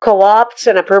you co-opt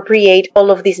and appropriate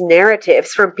all of these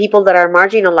narratives from people that are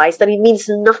marginalized, and it means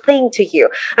nothing to you.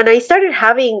 And I started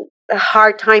having a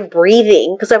hard time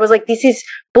breathing, because I was like, this is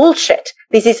bullshit.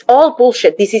 This is all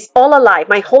bullshit. This is all a lie.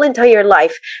 My whole entire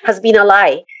life has been a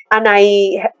lie. And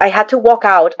I had to walk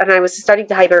out, and I was starting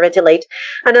to hyperventilate.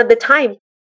 And at the time,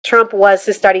 Trump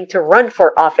was starting to run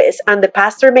for office, and the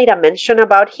pastor made a mention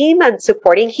about him and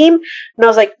supporting him. And I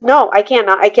was like, no, I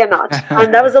cannot.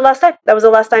 And that was the last time. That was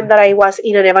the last time that I was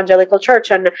in an evangelical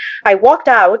church. And I walked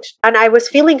out, and I was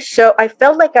feeling I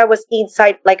felt like I was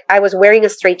inside, like I was wearing a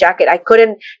straitjacket. I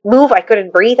couldn't move. I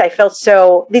couldn't breathe. I felt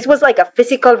this was like a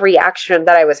physical reaction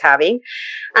that I was having.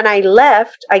 And I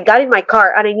left, I got in my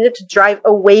car, and I needed to drive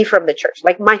away from the church.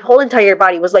 Like, my whole entire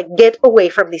body was like, get away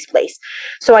from this place.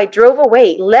 So I drove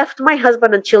away, left my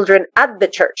husband and children at the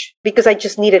church because I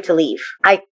just needed to leave.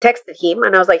 I texted him,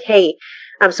 and I was like, hey,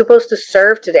 I'm supposed to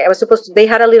serve today. They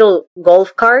had a little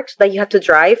golf cart that you had to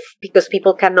drive because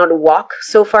people cannot walk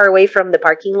so far away from the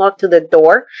parking lot to the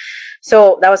door.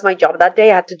 So that was my job that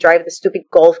day. I had to drive the stupid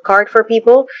golf cart for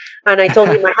people. And I told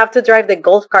him, I have to drive the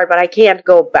golf cart, but I can't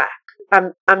go back.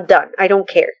 I'm done. I don't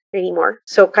care anymore.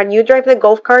 So can you drive the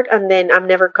golf cart? And then I'm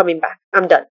never coming back. I'm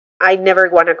done. I never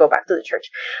want to go back to the church.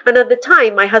 And at the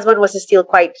time, my husband was still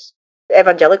quite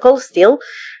evangelical still.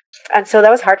 And so that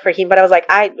was hard for him. But I was like,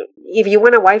 if you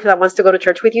want a wife that wants to go to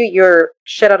church with you, you're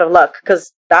shit out of luck,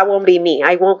 because that won't be me.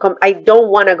 I won't come. I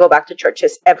don't want to go back to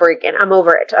churches ever again. I'm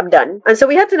over it. I'm done. And so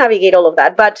we had to navigate all of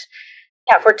that. But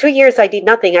yeah, for 2 years, I did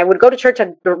nothing. I would go to church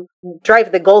and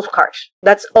drive the golf cart.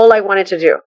 That's all I wanted to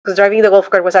do. Because driving the golf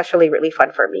cart was actually really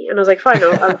fun for me. And I was like, fine,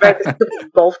 I'll drive the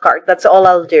stupid golf cart. That's all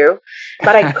I'll do.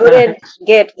 But I couldn't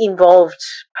get involved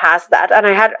past that. And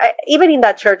even in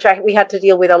that church, we had to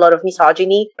deal with a lot of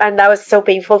misogyny. And that was so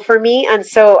painful for me. And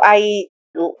so I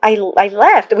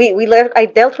left. We left. I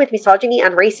dealt with misogyny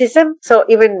and racism. So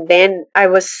even then, I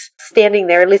was standing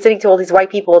there listening to all these white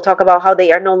people talk about how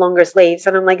they are no longer slaves.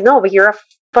 And I'm like, no, but you're a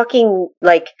fucking,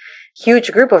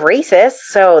 huge group of racists.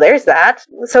 So there's that.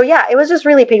 So yeah, it was just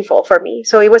really painful for me.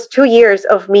 So it was 2 years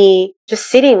of me just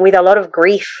sitting with a lot of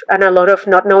grief and a lot of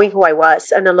not knowing who I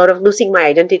was and a lot of losing my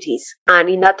identities. And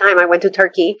in that time, I went to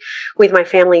Turkey with my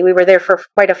family. We were there for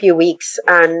quite a few weeks,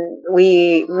 and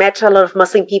we met a lot of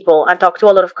Muslim people and talked to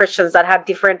a lot of Christians that had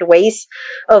different ways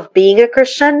of being a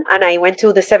Christian. And I went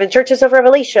to the 7 churches of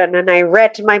Revelation, and I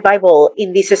read my Bible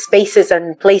in these spaces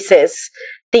and places,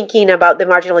 thinking about the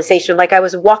marginalization. Like, I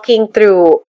was walking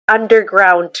through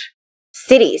underground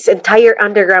cities, entire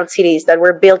underground cities that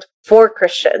were built for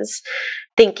Christians,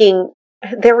 thinking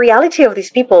the reality of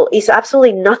these people is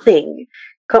absolutely nothing.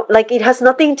 Like, it has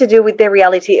nothing to do with the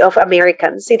reality of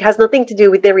Americans. It has nothing to do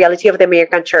with the reality of the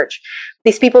American church.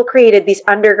 These people created these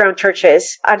underground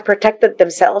churches and protected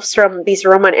themselves from this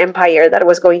Roman Empire that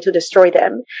was going to destroy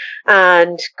them.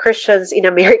 And Christians in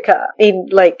America,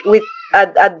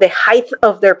 at the height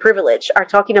of their privilege, are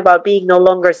talking about being no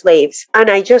longer slaves. And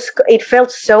it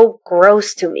felt so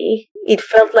gross to me. It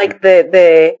felt like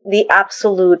the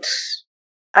absolute,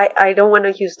 I don't want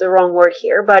to use the wrong word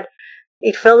here, but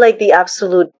it felt like the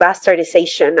absolute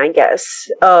bastardization, I guess,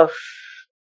 of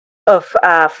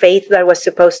faith that was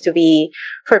supposed to be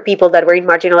for people that were in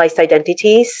marginalized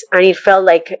identities. And it felt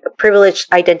like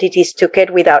privileged identities took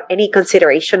it without any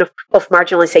consideration of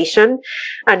marginalization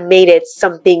and made it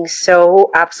something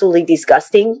so absolutely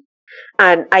disgusting.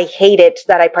 And I hated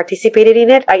that I participated in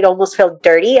it. I almost felt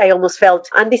dirty. I almost felt,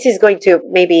 and this is going to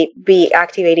maybe be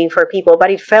activating for people,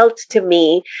 but it felt to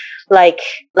me like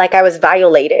I was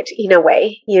violated in a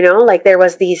way, like there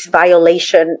was this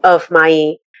violation of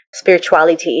my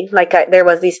spirituality. There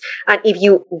was this, and if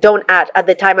you don't add, at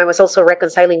the time I was also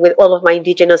reconciling with all of my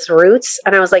indigenous roots,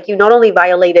 and I was like, you not only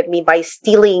violated me by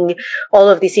stealing all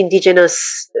of this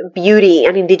indigenous beauty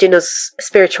and indigenous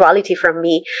spirituality from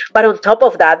me, but on top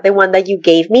of that, the one that you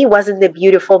gave me wasn't the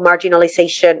beautiful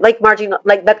marginalization, like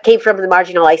that came from the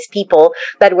marginalized people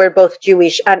that were both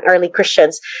Jewish and early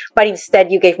Christians, but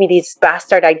instead you gave me this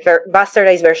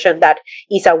bastardized version that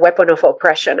is a weapon of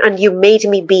oppression, and you made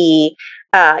me be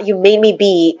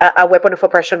a weapon of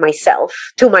oppression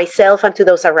to myself and to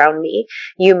those around me.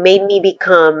 You made me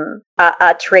become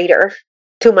a traitor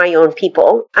to my own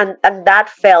people. And that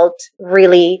felt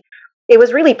it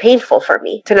was really painful for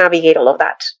me to navigate all of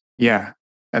that. Yeah.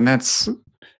 And that's,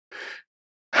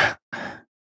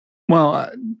 well,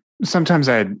 sometimes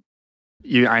I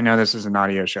know this is an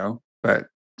audio show, but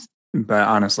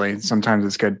honestly, sometimes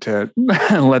it's good to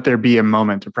let there be a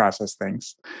moment to process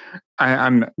things.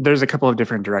 There's a couple of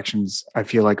different directions I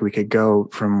feel like we could go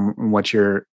from what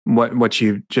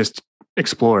you've just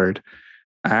explored,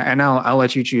 and I'll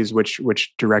let you choose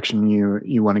which direction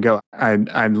you want to go.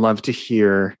 I'd love to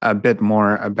hear a bit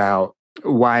more about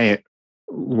why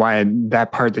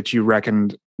that part that you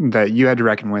reckoned that you had to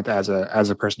reckon with as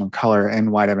a person of color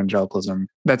in white evangelicalism.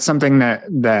 That's something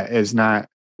that is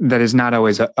not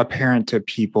always apparent to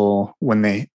people when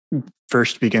they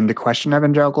first begin to question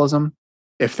evangelicalism,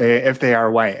 if they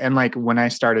are white. And like when I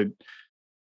started,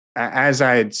 as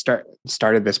I had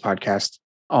started this podcast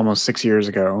almost 6 years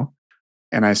ago,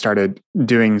 and I started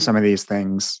doing some of these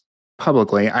things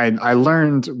publicly, I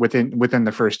learned within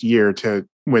the first year to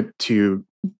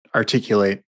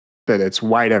articulate that it's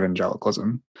white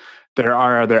evangelicalism. There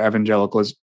are other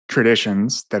evangelicalist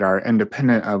traditions that are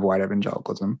independent of white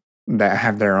evangelicalism, that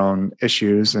have their own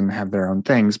issues and have their own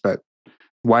things, but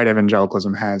white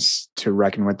evangelicalism has to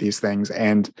reckon with these things.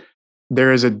 And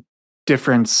there is a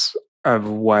difference of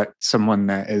what someone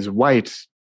that is white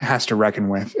has to reckon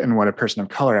with and what a person of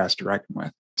color has to reckon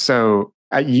with. So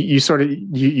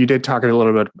you did talk a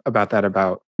little bit about that,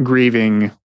 about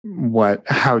grieving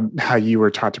how you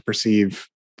were taught to perceive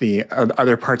the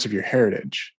other parts of your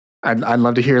heritage. I'd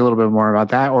love to hear a little bit more about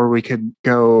that, or we could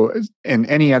go in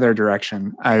any other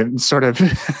direction. I sort of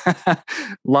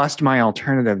lost my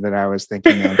alternative that I was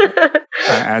thinking of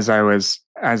as I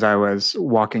was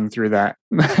walking through that,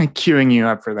 queuing you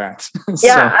up for that.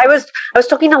 Yeah, I was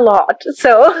talking a lot,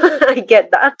 so I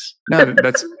get that. No,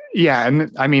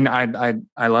 and I mean,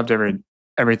 I loved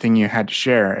everything you had to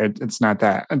share. It's not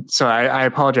that. So I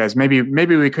apologize. Maybe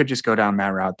we could just go down that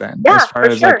route then. Yeah, as far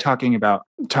as sure. Like talking about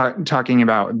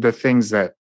the things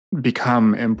that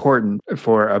become important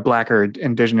for a Black or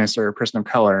Indigenous or a person of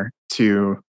color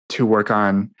to work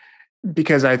on,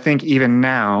 because I think even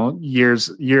now,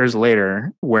 years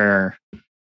later, where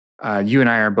you and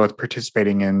I are both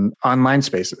participating in online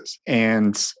spaces,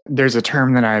 and there's a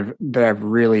term that I've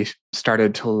really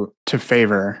started to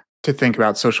favor, to think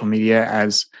about social media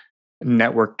as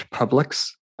networked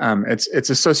publics. It's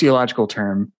a sociological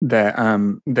term that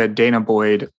Dana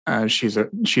Boyd, she's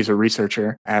a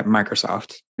researcher at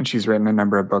Microsoft, and she's written a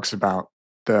number of books about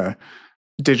the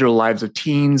digital lives of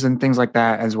teens and things like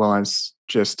that, as well as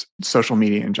just social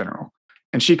media in general.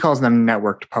 And she calls them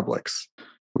networked publics,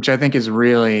 which I think is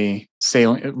really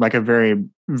salient, like a very,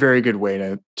 very good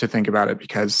way to think about it,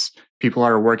 because people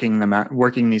are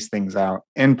working these things out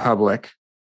in public.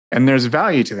 And there's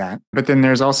value to that. But then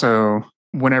there's also,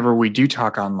 whenever we do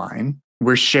talk online,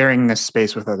 we're sharing this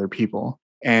space with other people.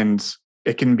 And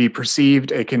it can be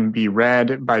perceived, it can be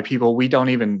read by people we don't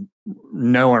even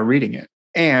know are reading it.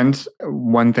 And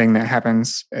one thing that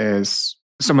happens is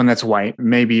someone that's white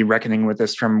may be reckoning with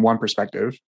this from one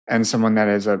perspective, and someone that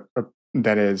is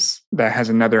that has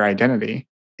another identity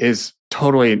is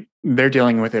totally, they're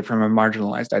dealing with it from a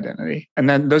marginalized identity. And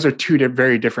then those are two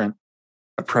very different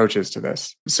approaches to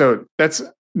this. So that's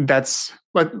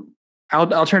but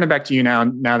I'll turn it back to you now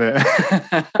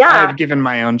that I've given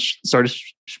my own sort of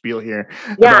spiel here.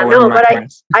 Yeah, no, but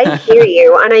I hear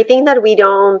you. And I think that we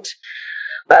don't,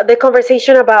 the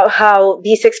conversation about how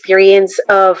this experience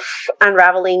of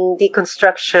unraveling,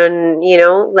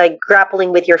 deconstruction, like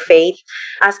grappling with your faith,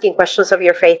 asking questions of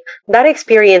your faith, that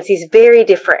experience is very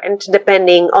different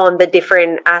depending on the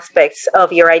different aspects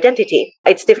of your identity.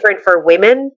 It's different for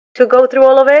women to go through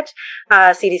all of it,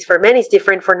 as it is for men. It's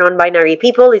different for non-binary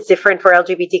people. It's different for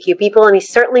LGBTQ people. And it's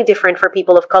certainly different for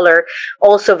people of color.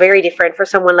 Also very different for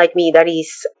someone like me that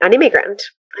is an immigrant.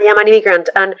 I am an immigrant,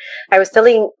 and I was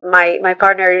telling my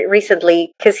partner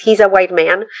recently, because he's a white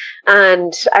man,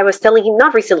 and I was telling him,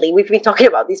 not recently, we've been talking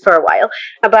about this for a while,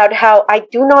 about how I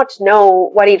do not know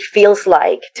what it feels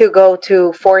like to go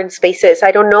to foreign spaces.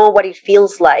 I don't know what it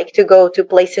feels like to go to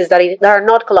places that are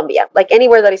not Colombia, like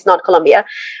anywhere that is not Colombia.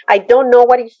 I don't know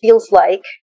what it feels like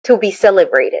to be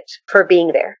celebrated for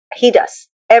being there. He does.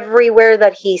 Everywhere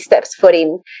that he steps foot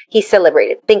in, he's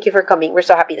celebrated. Thank you for coming. We're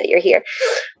so happy that you're here.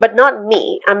 But not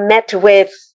me. I'm met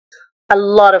with a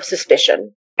lot of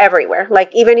suspicion everywhere.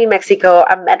 Like even in Mexico,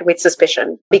 I'm met with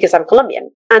suspicion because I'm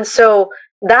Colombian. And so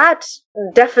that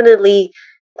definitely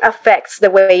affects the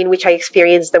way in which I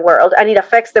experience the world, and it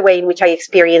affects the way in which I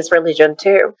experience religion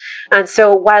too. And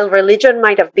so while religion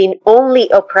might have been only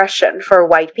oppression for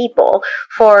white people,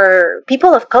 for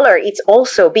people of color, it's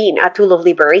also been a tool of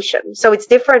liberation. So it's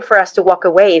different for us to walk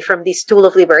away from this tool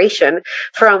of liberation,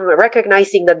 from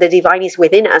recognizing that the divine is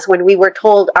within us when we were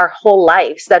told our whole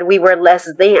lives that we were less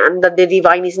than, that the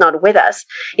divine is not with us.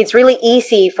 It's really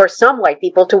easy for some white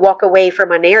people to walk away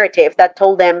from a narrative that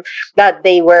told them that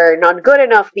they were not good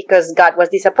enough because God was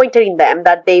disappointed in them,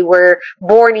 that they were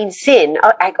born in sin.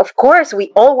 Of course,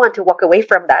 we all want to walk away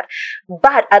from that.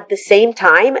 But at the same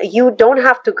time, you don't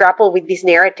have to grapple with these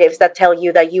narratives that tell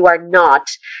you that you are not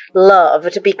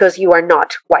loved because you are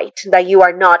not white, that you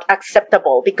are not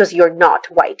acceptable because you're not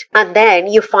white. And then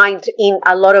you find in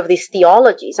a lot of these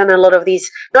theologies, and a lot of these,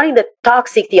 not in the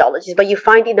toxic theologies, but you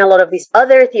find in a lot of these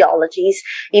other theologies,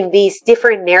 in these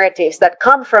different narratives that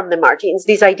come from the margins,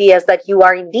 these ideas that you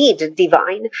are indeed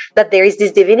divine, that there is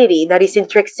this divinity that is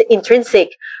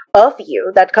intrinsic of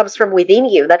you, that comes from within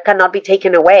you, that cannot be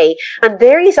taken away. And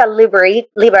there is a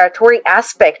liberatory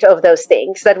aspect of those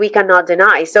things that we cannot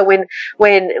deny. So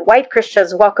when white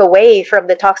Christians walk away from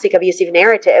the toxic, abusive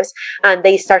narratives and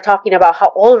they start talking about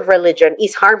how all religion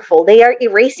is harmful, they are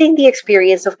erasing the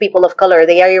experience of people of color.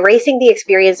 They are erasing the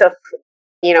experience of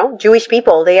Jewish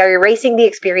people. They are erasing the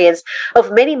experience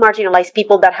of many marginalized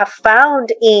people that have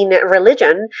found in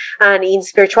religion and in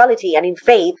spirituality and in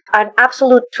faith an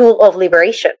absolute tool of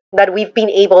liberation, that we've been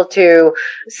able to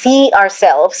see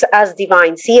ourselves as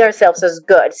divine, see ourselves as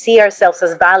good, see ourselves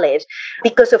as valid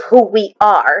because of who we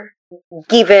are,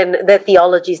 given the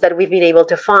theologies that we've been able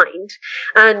to find.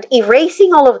 And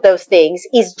erasing all of those things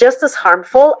is just as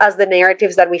harmful as the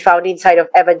narratives that we found inside of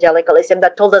evangelicalism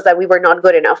that told us that we were not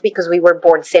good enough because we were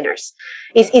born sinners.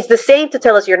 It's the same to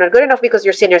tell us you're not good enough because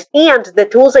you're sinners, and the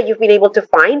tools that you've been able to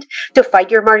find to fight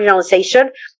your marginalization,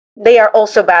 they are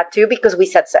also bad too because we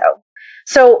said so.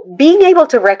 So being able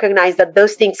to recognize that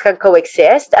those things can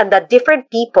coexist, and that different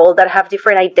people that have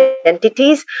different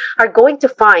identities are going to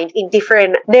find in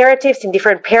different narratives, in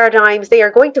different paradigms, they are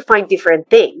going to find different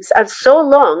things. And so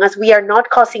long as we are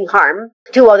not causing harm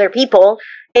to other people,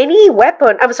 any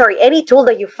tool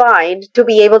that you find to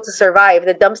be able to survive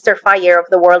the dumpster fire of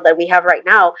the world that we have right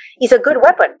now is a good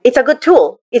weapon. It's a good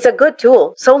tool. It's a good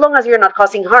tool. So long as you're not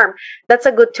causing harm, that's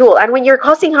a good tool. And when you're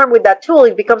causing harm with that tool,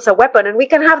 it becomes a weapon. And we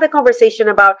can have the conversation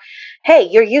about, hey,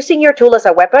 you're using your tool as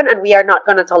a weapon, and we are not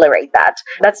going to tolerate that.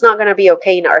 That's not going to be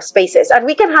okay in our spaces. And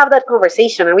we can have that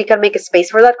conversation, and we can make a space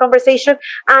for that conversation,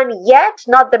 and yet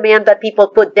not demand that people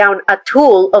put down a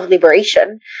tool of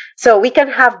liberation. So we can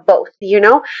have both,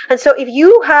 And so if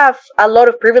you have a lot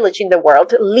of privilege in the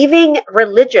world, leaving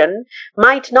religion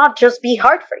might not just be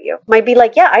hard for you. Might be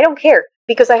like, yeah, I don't care,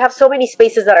 because I have so many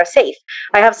spaces that are safe.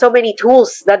 I have so many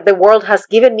tools that the world has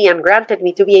given me and granted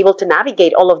me to be able to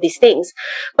navigate all of these things.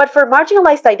 But for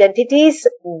marginalized identities,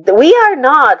 we are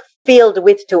not filled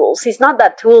with tools. It's not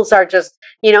that tools are just,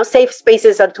 safe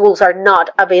spaces and tools are not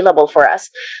available for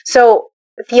us. So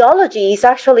theology is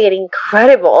actually an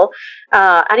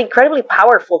incredibly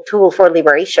powerful tool for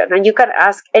liberation. And you can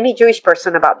ask any Jewish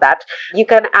person about that. You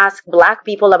can ask Black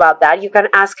people about that. You can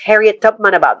ask Harriet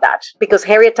Tubman about that. Because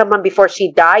Harriet Tubman, before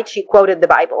she died, she quoted the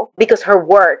Bible because her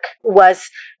work was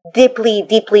deeply,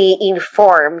 deeply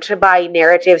informed by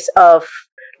narratives of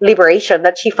liberation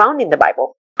that she found in the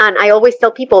Bible. And I always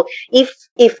tell people,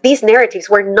 if these narratives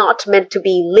were not meant to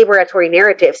be liberatory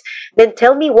narratives, then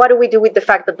tell me, what do we do with the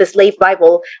fact that the slave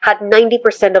Bible had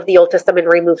 90% of the Old Testament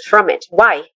removed from it?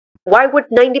 Why? Why would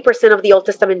 90% of the Old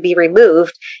Testament be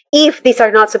removed if these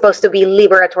are not supposed to be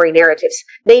liberatory narratives?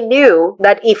 They knew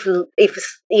that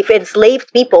if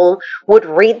enslaved people would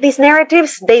read these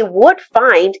narratives, they would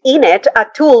find in it a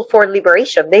tool for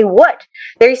liberation. They would.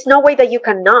 There is no way that you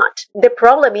cannot. The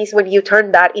problem is when you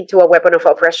turn that into a weapon of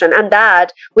oppression, and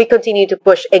that we continue to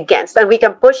push against. And we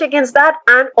can push against that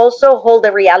and also hold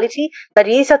the reality that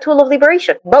it is a tool of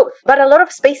liberation, both. But a lot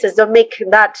of spaces don't make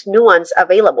that nuance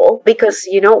available because,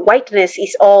 whiteness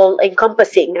is all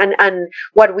encompassing. And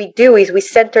what we do is we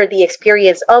center the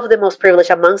experience of the most privileged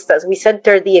amongst us. We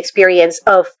center the experience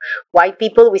of white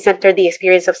people. We center the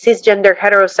experience of cisgender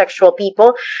heterosexual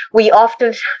people. We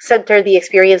often center the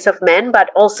experience of men, but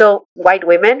also white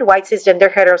women, white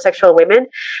cisgender heterosexual women.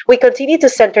 We continue to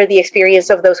center the experience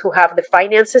of those who have the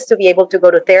finances to be able to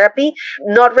go to therapy,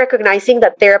 not recognizing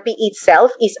that therapy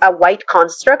itself is a white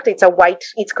construct.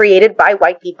 It's created by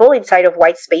white people inside of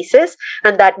white spaces,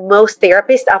 and that most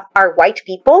therapists are white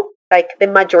people. Like the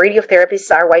majority of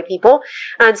therapists are white people.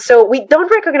 And so we don't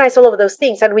recognize all of those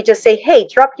things. And we just say, hey,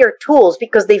 drop your tools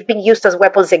because they've been used as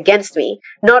weapons against me,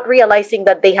 not realizing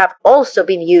that they have also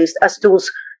been used as tools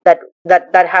that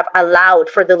have allowed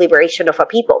for the liberation of a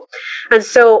people. And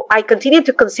so I continue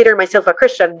to consider myself a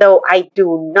Christian, though I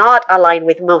do not align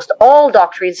with most all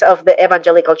doctrines of the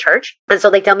evangelical church. And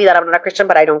so they tell me that I'm not a Christian,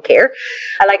 but I don't care.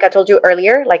 Like I told you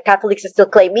earlier, like Catholics still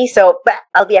claim me, so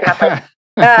I'll be a Catholic.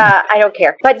 I don't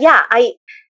care. But yeah,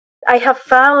 I have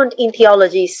found in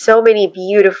theology so many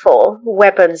beautiful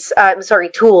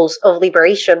tools of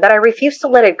liberation that I refuse to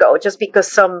let it go just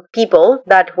because some people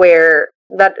that are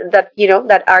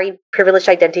in privileged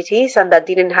identities and that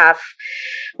didn't have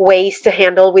ways to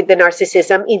handle with the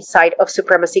narcissism inside of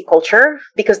supremacy culture,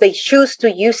 because they choose to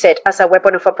use it as a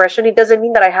weapon of oppression, it doesn't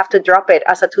mean that I have to drop it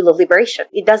as a tool of liberation.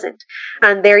 It doesn't.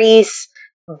 And there is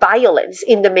violence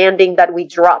in demanding that we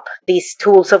drop these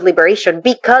tools of liberation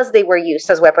because they were used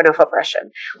as weapon of oppression.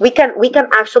 We can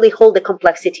actually hold the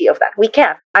complexity of that. We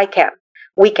can.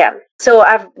 So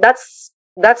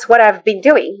that's what I've been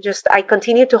doing. Just I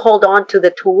continue to hold on to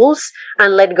the tools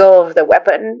and let go of the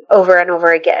weapon over and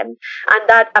over again. And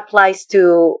that applies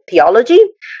to theology,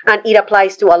 and it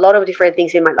applies to a lot of different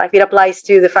things in my life. It applies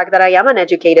to the fact that I am an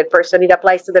educated person. It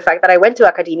applies to the fact that I went to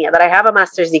academia, that I have a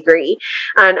master's degree.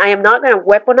 And I am not going to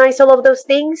weaponize all of those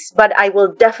things, but I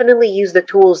will definitely use the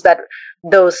tools that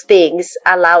those things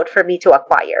allowed for me to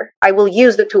acquire. I will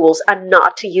use the tools and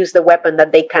not to use the weapon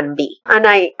that they can be. And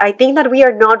I think that we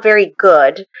are not very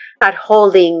good at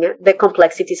holding the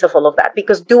complexities of all of that,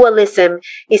 because dualism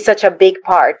is such a big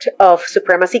part of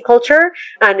supremacy culture,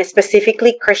 and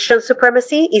specifically Christian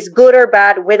supremacy is good or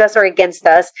bad, with us or against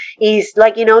us, is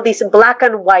like, these black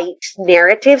and white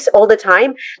narratives all the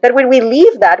time, that when we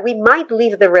leave that, we might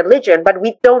leave the religion, but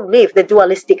we don't leave the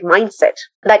dualistic mindset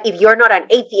that if you're not an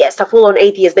atheist, a full-on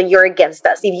atheist, then you're against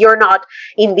us. If you're not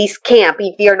in this camp,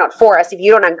 if you're not for us, if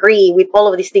you don't agree with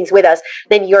all of these things with us,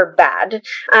 then you're bad.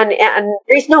 And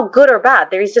there is no good or bad.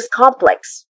 There is just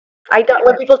complex.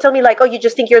 When people tell me like, oh, you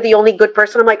just think you're the only good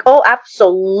person, I'm like, oh,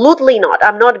 absolutely not.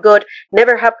 I'm not good.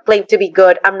 Never have claimed to be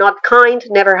good. I'm not kind.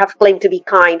 Never have claimed to be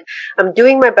kind. I'm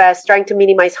doing my best, trying to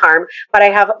minimize harm, but I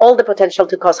have all the potential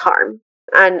to cause harm.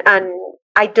 And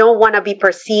I don't want to be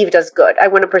perceived as good. I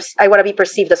want to be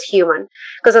perceived as human.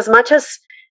 Because as much as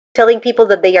telling people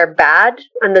that they are bad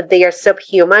and that they are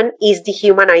subhuman is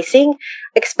dehumanizing,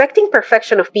 expecting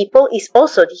perfection of people is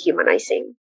also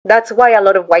dehumanizing. That's why a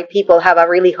lot of white people have a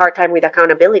really hard time with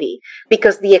accountability,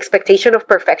 because the expectation of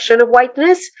perfection of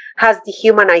whiteness has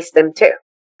dehumanized them too.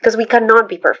 Because we cannot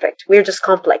be perfect. We're just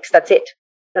complex. That's it.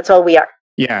 That's all we are.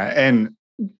 Yeah, and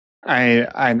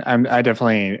I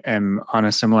definitely am on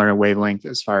a similar wavelength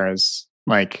as far as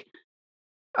like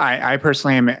I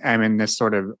personally am in this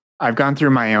sort of, I've gone through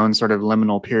my own sort of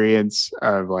liminal periods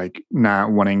of like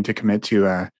not wanting to commit to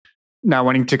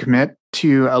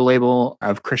a label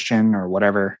of Christian or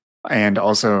whatever, and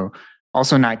also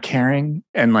not caring,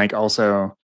 and like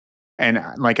also, and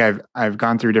like I've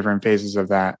gone through different phases of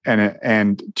that,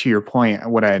 and to your point,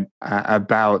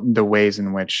 about the ways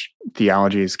in which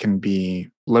theologies can be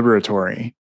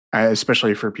liberatory,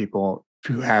 especially for people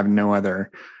who have no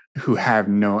other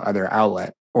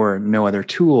outlet or no other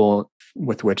tool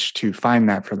with which to find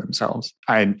that for themselves.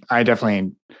 I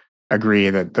definitely agree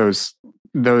that those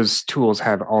tools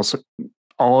have also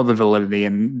all the validity,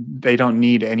 and they don't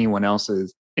need anyone else to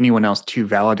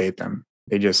validate them.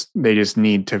 They just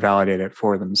need to validate it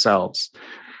for themselves.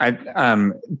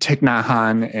 Thich Nhat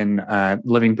Hanh in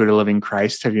Living Buddha, Living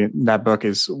Christ. That book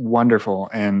is wonderful,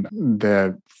 and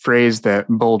the phrase that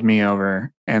bowled me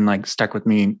over and like has stuck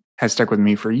with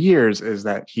me for years is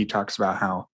that he talks about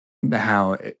how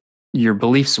your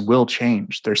beliefs will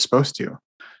change. They're supposed to,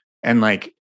 and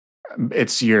like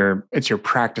it's your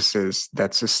practices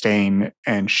that sustain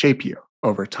and shape you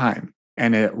over time.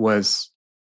 And it was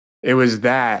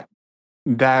that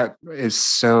that is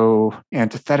so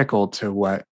antithetical to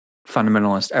what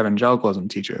fundamentalist evangelicalism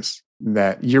teaches,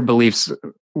 that your beliefs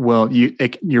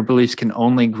your beliefs can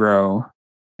only grow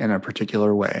in a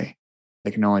particular way.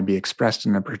 They can only be expressed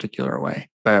in a particular way.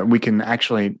 But we can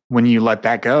actually, when you let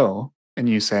that go and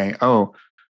you say, oh,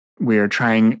 we are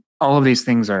trying, all of these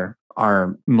things are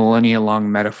millennia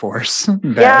long metaphors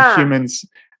that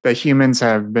humans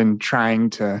have been trying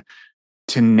to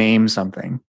name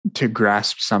something, to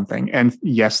grasp something. And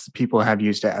yes, people have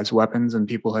used it as weapons, and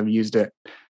people have used it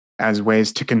as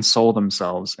ways to console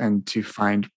themselves and to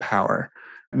find power.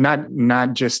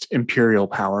 Not just imperial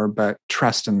power, but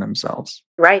trust in themselves.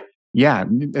 Right. Yeah,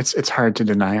 it's hard to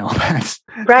deny all that.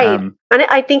 Right. And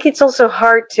I think it's also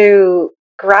hard to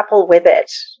grapple with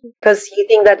it, because you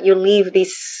think that you leave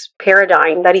this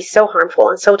paradigm that is so harmful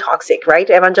and so toxic, right?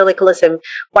 Evangelicalism,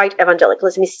 white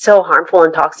evangelicalism is so harmful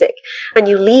and toxic. And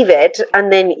you leave it,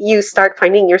 and then you start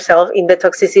finding yourself in the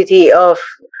toxicity of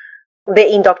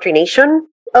the indoctrination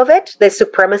of it, the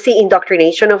supremacy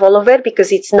indoctrination of all of it,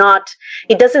 because it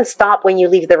doesn't stop when you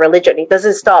leave the religion. It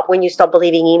doesn't stop when you stop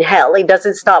believing in hell. It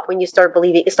doesn't stop when you stop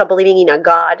believing in a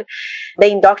God.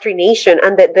 The indoctrination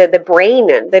and the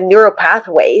brain and the neural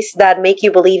pathways that make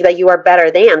you believe that you are better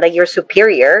than, that you're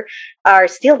superior, are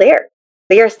still there.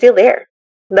 They are still there.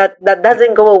 That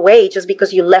doesn't go away just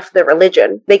because you left the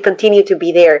religion. They continue to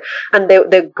be there. And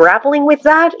the grappling with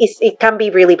that, it can be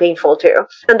really painful too.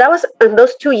 And that was in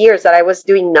those 2 years that I was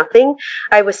doing nothing.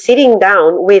 I was sitting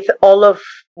down with all of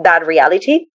that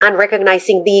reality and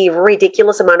recognizing the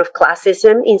ridiculous amount of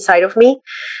classism inside of me,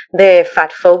 the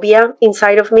fat phobia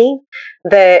inside of me,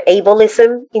 the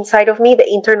ableism inside of me, the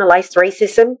internalized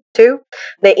racism too,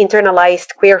 the internalized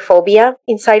queer phobia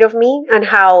inside of me, and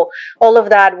how all of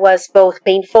that was both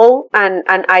painful and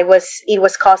it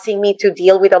was causing me to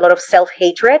deal with a lot of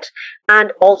self-hatred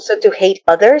and also to hate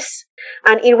others.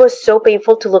 And it was so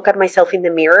painful to look at myself in the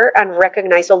mirror and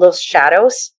recognize all those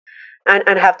shadows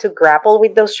and have to grapple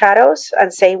with those shadows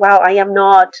and say, wow, I am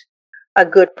not a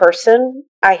good person.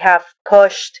 I have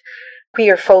pushed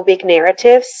queer-phobic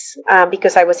narratives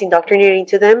because I was indoctrinated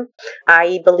into them.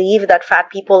 I believe that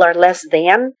fat people are less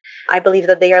than. I believe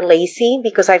that they are lazy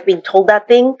because I've been told that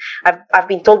thing. I've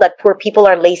been told that poor people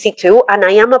are lazy too, and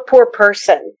I am a poor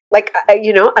person. Like, at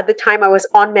the time I was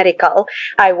on medical,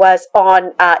 I was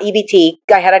on EBT.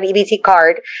 I had an EBT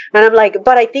card, and I'm like,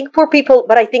 but I think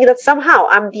that somehow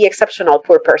I'm the exceptional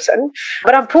poor person.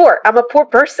 But I'm poor. I'm a poor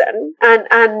person,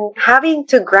 and having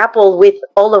to grapple with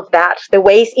all of that, the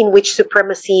ways in which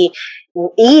supremacy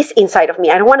is inside of me.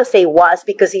 I don't want to say was,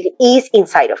 because it is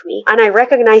inside of me, and I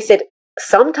recognize it.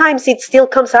 Sometimes it still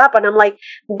comes up and I'm like,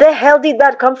 the hell did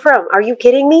that come from? Are you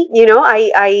kidding me?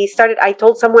 I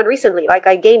told someone recently, like,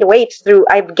 I've gained weight through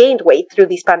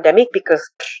this pandemic because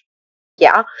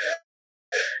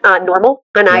normal.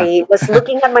 And yeah. I was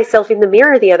looking at myself in the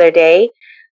mirror the other day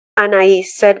and I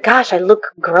said, gosh, I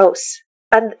look gross.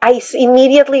 And I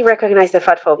immediately recognized the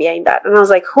fat phobia in that. And I was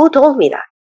like, who told me that?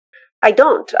 I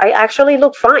don't. I actually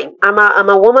look fine. I'm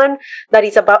a woman that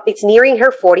it's nearing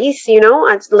her 40s,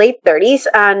 and late 30s,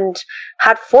 and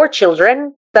had 4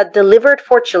 children, that delivered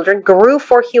 4 children, grew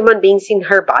 4 human beings in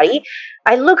her body.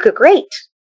 I look great.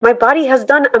 My body has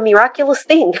done a miraculous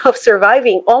thing of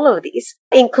surviving all of these,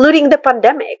 including the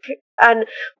pandemic. And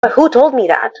who told me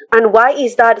that? And why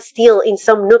is that still in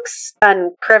some nooks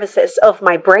and crevices of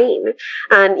my brain?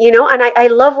 And, I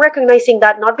love recognizing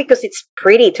that, not because it's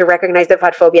pretty to recognize the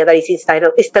fat phobia that is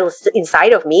still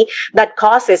inside of me, that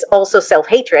causes also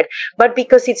self-hatred, but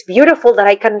because it's beautiful that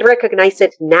I can recognize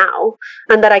it now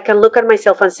and that I can look at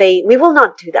myself and say, we will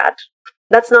not do that.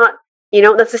 That's not,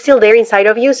 that's still there inside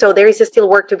of you. So there is still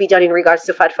work to be done in regards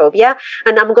to fat phobia.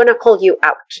 And I'm going to call you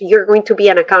out. You're going to be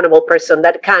an accountable person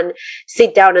that can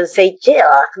sit down and say,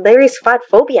 yeah, there is fat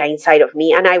phobia inside of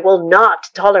me and I will not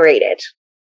tolerate it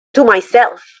to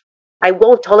myself. I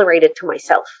won't tolerate it to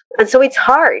myself. And so it's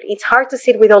hard. It's hard to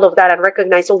sit with all of that and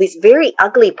recognize all these very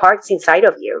ugly parts inside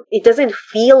of you. It doesn't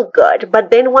feel good.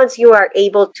 But then once you are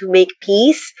able to make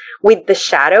peace with the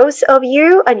shadows of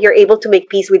you, and you're able to make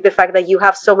peace with the fact that you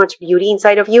have so much beauty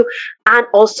inside of you and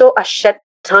also a shit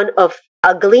ton of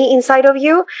ugly inside of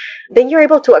you, then you're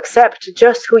able to accept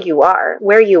just who you are,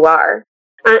 where you are.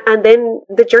 And then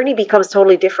the journey becomes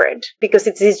totally different, because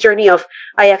it's this journey of,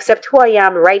 I accept who I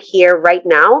am right here, right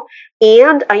now,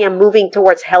 and I am moving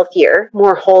towards healthier,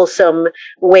 more wholesome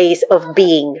ways of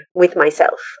being with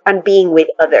myself and being with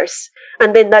others.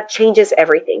 And then that changes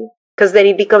everything, because then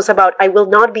it becomes about, I will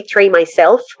not betray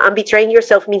myself. And betraying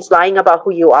yourself means lying about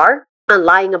who you are. and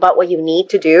lying about what you need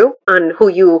to do and who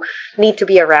you need to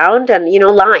be around, and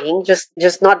lying,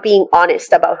 just not being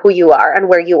honest about who you are and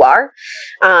where you are.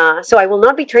 So I will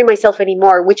not betray myself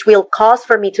anymore, which will cause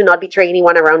for me to not betray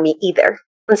anyone around me either.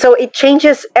 And so it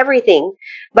changes everything,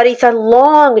 but it's a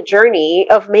long journey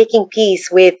of making peace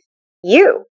with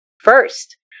you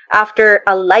first, after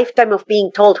a lifetime of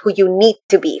being told who you need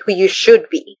to be, who you should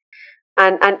be.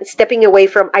 And stepping away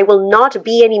from, I will not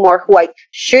be anymore who I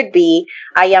should be.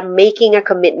 I am making a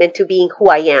commitment to being who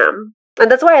I am.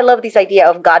 And that's why I love this idea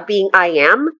of God being I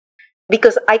am,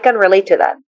 because I can relate to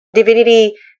that.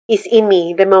 Divinity is in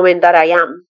me the moment that I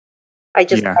am. I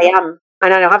am.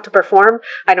 And I don't have to perform.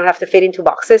 I don't have to fit into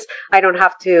boxes. I don't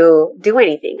have to do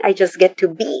anything. I just get to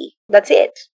be. That's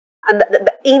it. And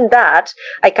in that,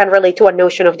 I can relate to a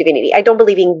notion of divinity. I don't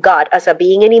believe in God as a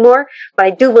being anymore, but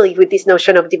I do believe with this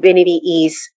notion of divinity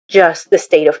is just the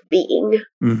state of being.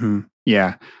 Mm-hmm.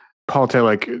 Yeah. Paul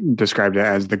Tillich described it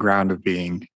as the ground of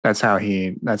being. That's how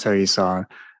he saw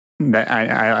that.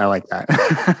 I like that.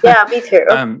 Yeah, me too.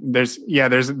 There's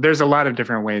a lot of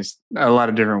different ways to, a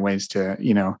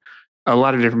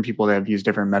lot of different people that have used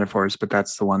different metaphors, but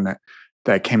that's the one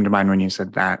that came to mind when you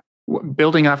said that.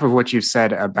 Building off of what you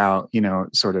said about,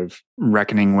 sort of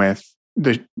reckoning with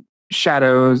the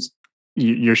shadows,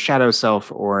 your shadow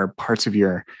self, or parts of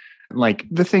your, like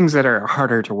the things that are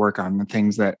harder to work on, the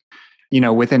things that,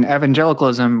 within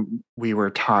evangelicalism, we were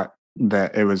taught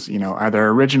that it was, either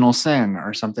original sin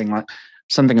or something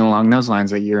along those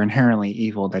lines, that you're inherently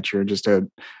evil, that you're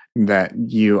that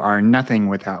you are nothing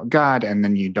without God. And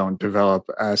then you don't develop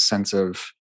a sense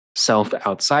of self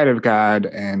outside of God,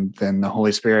 and then the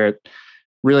Holy Spirit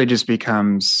really just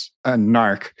becomes a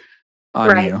narc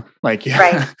on you, like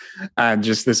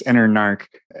just this inner narc.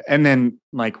 And then,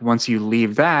 like, once you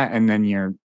leave that, and then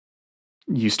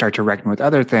you start to reckon with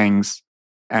other things,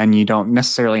 and you don't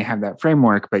necessarily have that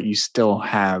framework, but you still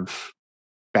have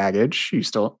baggage, you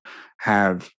still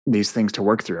have these things to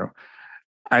work through.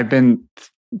 I've been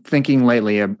thinking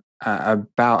lately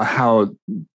about how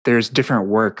there's different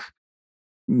work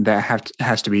that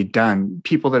has to be done.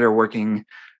 People that are working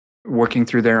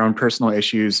through their own personal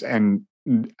issues, and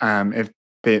if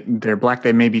they're Black,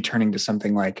 they may be turning to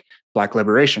something like Black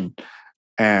liberation,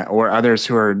 or others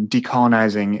who are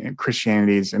decolonizing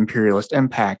Christianity's imperialist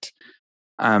impact,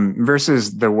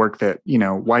 versus the work that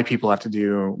white people have to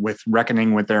do with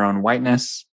reckoning with their own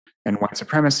whiteness and white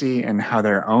supremacy, and how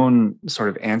their own sort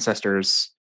of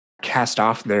ancestors cast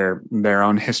off their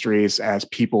own histories as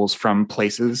peoples from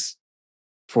places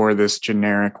for this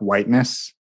generic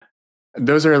whiteness.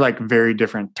 Those are like very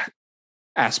different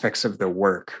aspects of the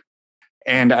work.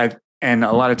 And a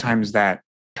lot of times that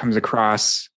comes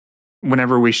across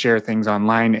whenever we share things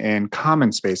online in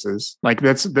common spaces. Like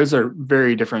those are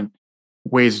very different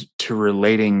ways to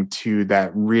relating to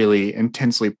that really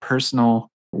intensely personal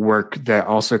work that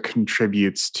also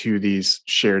contributes to these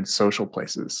shared social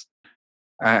places.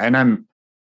 And I'm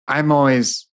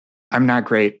not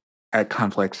great at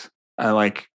conflict. I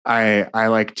like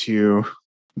to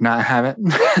not have it.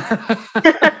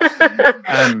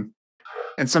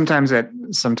 And sometimes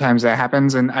that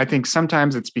happens. And I think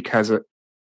sometimes it's because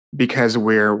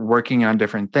we're working on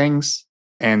different things,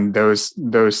 and those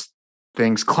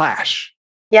things clash.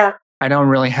 Yeah. I don't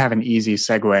really have an easy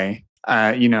segue,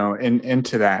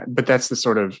 into that, but that's the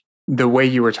sort of the way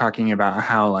you were talking about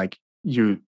how, like,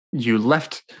 you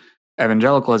left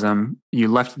evangelicalism, you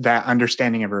left that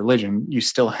understanding of religion, you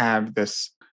still have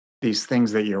these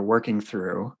things that you're working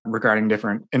through regarding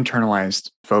different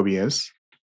internalized phobias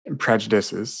and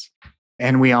prejudices.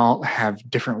 And we all have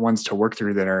different ones to work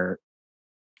through there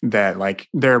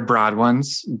are broad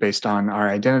ones based on our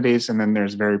identities. And then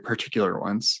there's very particular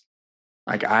ones.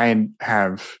 Like, I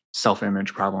have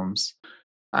self-image problems.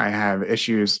 I have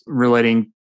issues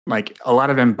relating, like, a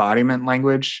lot of embodiment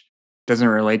language doesn't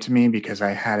relate to me because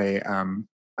I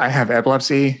have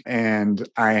epilepsy, and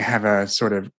I have a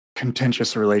sort of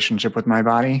contentious relationship with my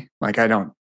body. Like, I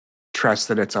don't trust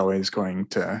that it's always going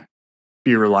to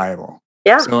be reliable.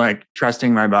 Yeah. So, like,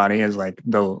 trusting my body is like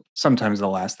sometimes the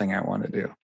last thing I want to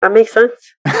do. That makes sense.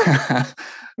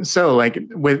 So, like,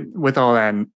 with all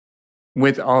that,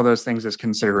 with all those things as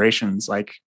considerations,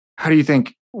 like, how do you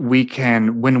think we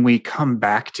can, when we come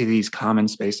back to these common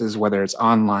spaces, whether it's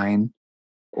online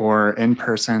or in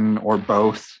person or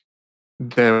both,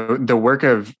 the work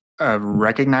of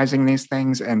recognizing these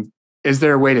things, and is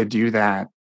there a way to do that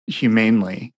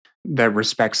humanely that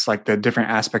respects, like, the different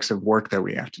aspects of work that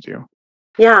we have to do?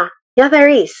 Yeah, there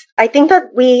is. I think that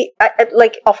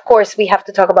of course, we have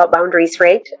to talk about boundaries,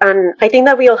 right? And I think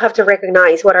that we all have to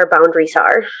recognize what our boundaries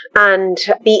are and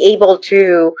be able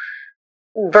to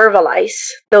verbalize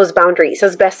those boundaries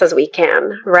as best as we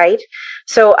can, right?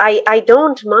 So I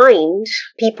don't mind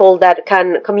people that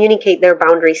can communicate their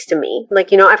boundaries to me.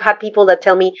 Like, I've had people that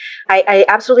tell me, I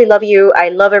absolutely love you. I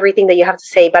love everything that you have to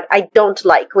say, but I don't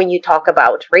like when you talk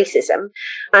about racism.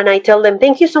 And I tell them,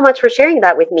 thank you so much for sharing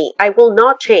that with me. I will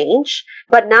not change,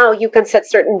 but now you can set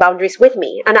certain boundaries with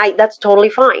me. And that's totally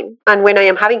fine. And when I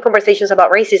am having conversations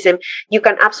about racism, you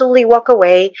can absolutely walk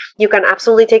away. You can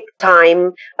absolutely take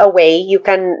time away. You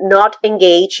can not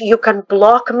engage. You can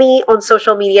block me on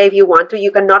social media if you want to.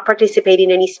 You cannot participate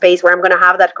in any space where I'm going to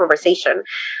have that conversation.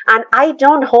 And I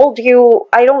don't hold you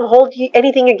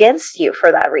anything against you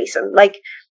for that reason. Like,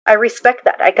 I respect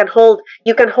that.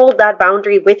 You can hold that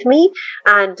boundary with me,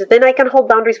 and then I can hold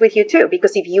boundaries with you too.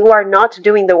 Because if you are not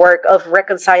doing the work of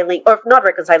reconciling, or not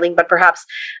reconciling, but perhaps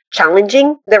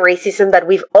challenging the racism that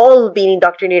we've all been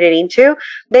indoctrinated into,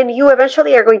 then you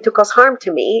eventually are going to cause harm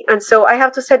to me. And so I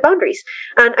have to set boundaries.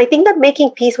 And I think that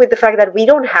making peace with the fact that we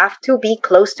don't have to be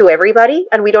close to everybody,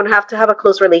 and we don't have to have a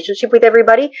close relationship with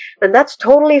everybody, and that's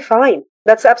totally fine.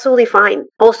 That's absolutely fine.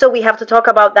 Also, we have to talk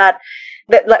about that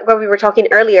like what we were talking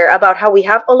earlier about how we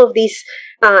have all of these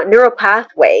neural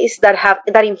pathways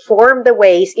that inform the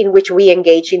ways in which we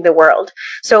engage in the world.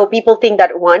 So people think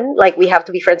that like we have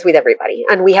to be friends with everybody,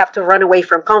 and we have to run away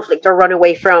from conflict or run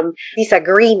away from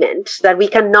disagreement, that we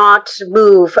cannot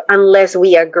move unless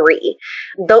we agree.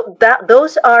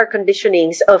 Those are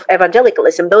conditionings of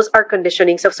evangelicalism. Those are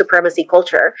conditionings of supremacy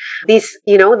culture. These,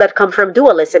 that come from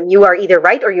dualism. You are either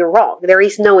right or you're wrong. There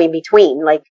is no in between.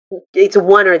 Like, it's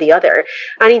one or the other.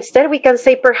 And instead we can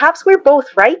say, perhaps we're both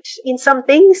right in some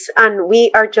things, and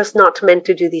we are just not meant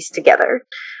to do these together.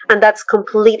 And that's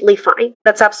completely fine.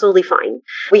 That's absolutely fine.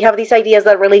 We have these ideas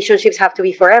that relationships have to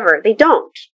be forever. They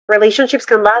don't. Relationships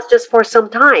can last just for some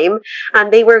time,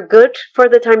 and they were good for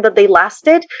the time that they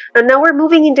lasted. And now we're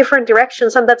moving in different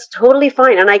directions, and that's totally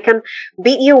fine. And I can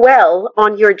beat you well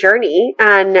on your journey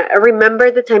and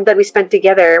remember the time that we spent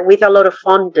together with a lot of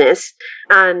fondness,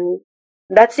 and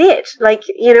that's it. Like,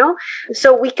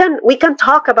 so we can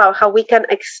talk about how we can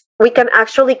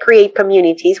actually create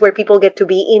communities where people get to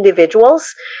be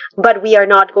individuals, but we are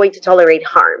not going to tolerate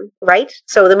harm, right?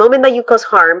 So the moment that you cause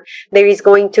harm, there is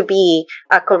going to be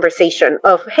a conversation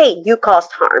of, hey, you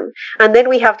caused harm. And then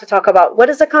we have to talk about, what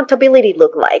does accountability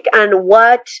look like, and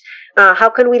how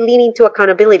can we lean into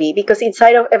accountability? Because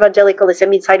inside of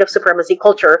evangelicalism, inside of supremacy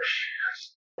culture,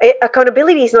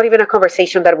 accountability is not even a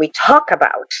conversation that we talk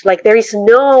about. Like, there is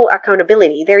no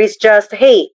accountability. There is just,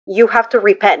 hey, you have to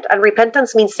repent. And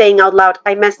repentance means saying out loud,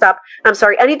 I messed up, I'm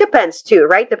sorry. And it depends too,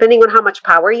 right? Depending on how much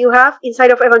power you have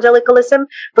inside of evangelicalism,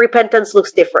 repentance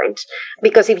looks different.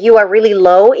 Because if you are really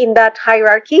low in that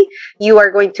hierarchy, you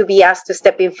are going to be asked to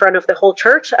step in front of the whole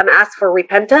church and ask for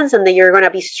repentance, and then you're going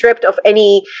to be stripped of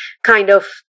any kind of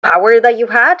power that you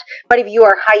had. But if you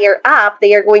are higher up,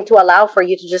 they are going to allow for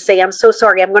you to just say, I'm so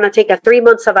sorry, I'm going to take a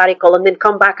 3-month sabbatical and then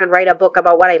come back and write a book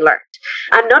about what I learned.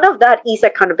 And none of that is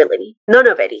accountability. None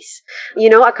of it is.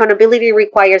 Accountability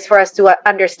requires for us to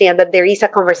understand that there is a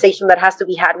conversation that has to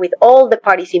be had with all the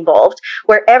parties involved,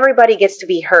 where everybody gets to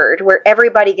be heard, where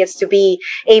everybody gets to be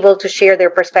able to share their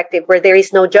perspective, where there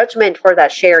is no judgment for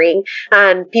that sharing,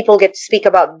 and people get to speak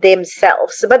about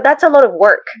themselves. But that's a lot of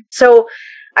work. So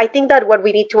I think that what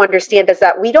we need to understand is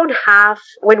that we don't have,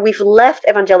 when we've left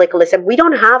evangelicalism, we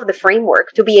don't have the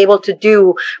framework to be able to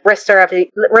do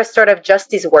restorative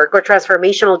justice work or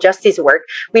transformational justice work.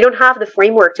 We don't have the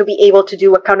framework to be able to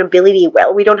do accountability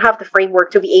well. We don't have the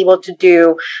framework to be able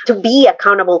to be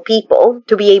accountable people,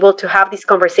 to be able to have these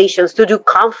conversations, to do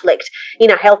conflict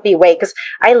in a healthy way. Because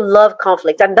I love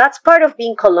conflict. And that's part of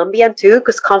being Colombian too,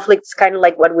 because conflict is kind of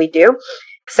like what we do.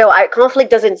 So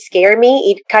conflict doesn't scare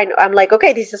me. I'm like,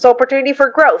 okay, this is an opportunity for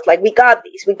growth. Like, we got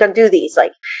these, we can do these.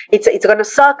 Like, it's going to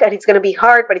suck and it's going to be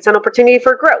hard, but it's an opportunity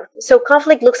for growth. So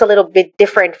conflict looks a little bit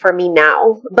different for me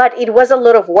now, but it was a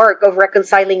lot of work of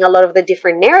reconciling a lot of the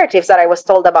different narratives that I was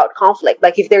told about conflict.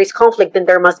 Like, if there is conflict, then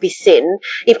there must be sin.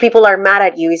 If people are mad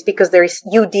at you, it's because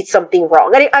you did something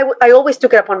wrong. And I always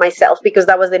took it upon myself, because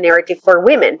that was the narrative for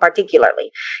women,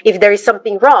 particularly. If there is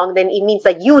something wrong, then it means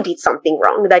that you did something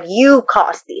wrong, that you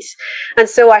caused these. And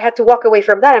so I had to walk away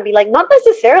from that and be like, not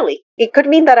necessarily. It could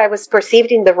mean that I was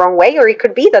perceived in the wrong way, or it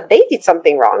could be that they did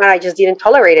something wrong and I just didn't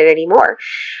tolerate it anymore.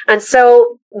 And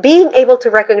so being able to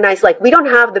recognize, like, we don't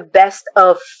have the best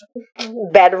of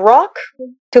bedrock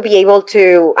to be able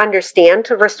to understand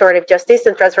restorative justice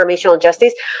and transformational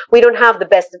justice. We don't have the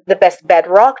best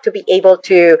bedrock to be able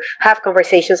to have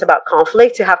conversations about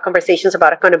conflict, to have conversations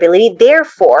about accountability.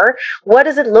 Therefore, what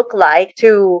does it look like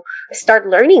to start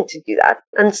learning to do that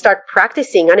and start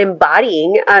practicing and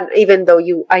embodying? And even though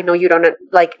I know you don't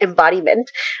like embodiment.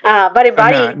 But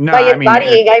embodying, No, by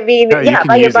embodying, I mean, no, yeah,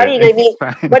 by embodying, I mean,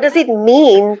 what does it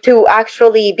mean to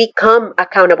actually become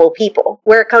accountable people?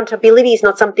 Where accountability is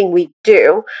not something we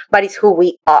do, but it's who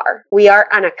we are. We are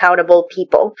an accountable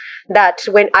people. That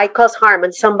when I cause harm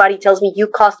and somebody tells me you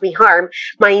caused me harm,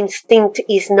 my instinct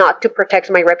is not to protect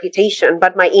my reputation,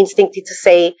 but my instinct is to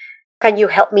say, can you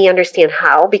help me understand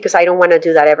how? Because I don't want to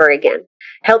do that ever again.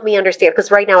 Help me understand,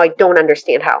 because right now I don't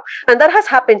understand how. And that has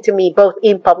happened to me both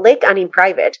in public and in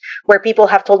private, where people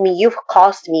have told me, you've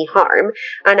caused me harm.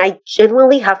 And I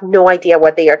genuinely have no idea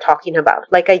what they are talking about.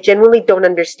 Like, I genuinely don't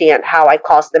understand how I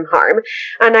caused them harm.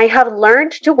 And I have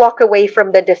learned to walk away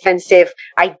from the defensive,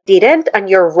 I didn't, and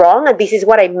you're wrong, and this is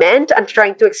what I meant, and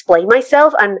trying to explain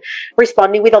myself and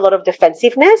responding with a lot of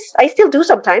defensiveness. I still do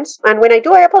sometimes. And when I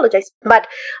do, I apologize. But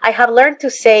I have learned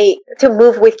to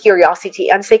move with curiosity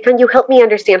and say, can you help me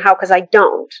understand how? Because I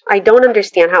don't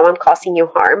understand how I'm causing you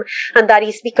harm. And that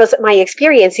is because my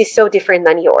experience is so different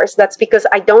than yours. That's because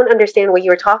I don't understand what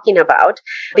you're talking about,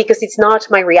 because it's not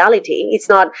my reality. It's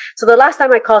not. So the last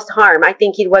time I caused harm, I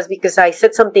think it was because I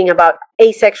said something about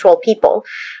asexual people,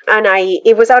 and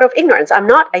it was out of ignorance. I'm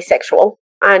not asexual.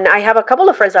 And I have a couple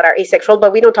of friends that are asexual,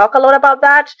 but we don't talk a lot about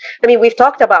that. I mean, we've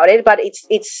talked about it, but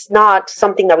it's not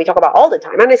something that we talk about all the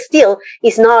time. And it still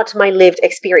is not my lived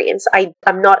experience.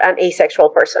 I'm not an asexual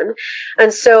person.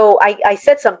 And so I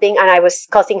said something and I was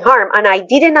causing harm and I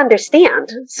didn't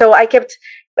understand. So I kept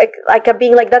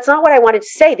being like, that's not what I wanted to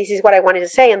say. This is what I wanted to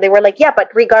say. And they were like, yeah, but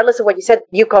regardless of what you said,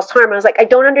 you caused harm. I was like, I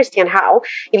don't understand how.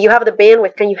 If you have the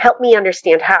bandwidth, can you help me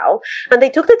understand how? And they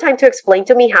took the time to explain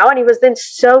to me how. And it was then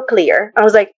so clear. I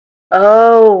was like,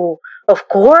 oh, of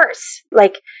course.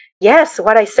 Like, yes,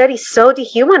 what I said is so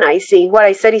dehumanizing. What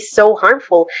I said is so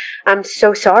harmful. I'm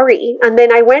so sorry. And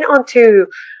then I went on to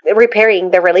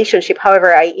repairing the relationship,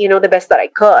 however, the best that I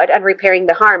could, and repairing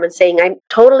the harm and saying, I'm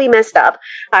totally messed up.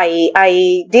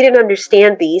 I didn't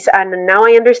understand these, and now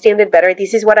I understand it better.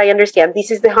 This is what I understand.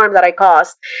 This is the harm that I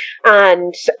caused.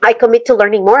 And I commit to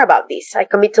learning more about this. I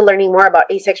commit to learning more about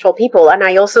asexual people. And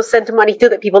I also sent money to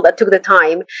the people that took the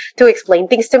time to explain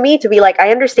things to me, to be like,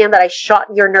 I understand that I shot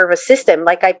your nervous system.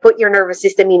 Like, I put your nervous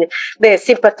system in the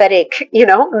sympathetic,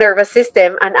 nervous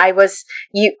system. And I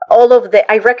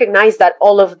recognize that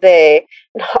all of the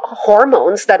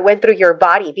hormones that went through your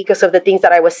body because of the things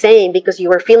that I was saying, because you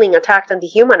were feeling attacked and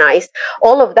dehumanized,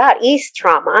 all of that is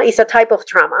trauma, is a type of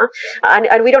trauma.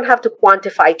 And we don't have to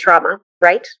quantify trauma,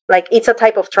 right? Like, it's a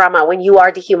type of trauma when you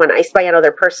are dehumanized by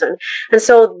another person. And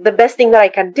so the best thing that I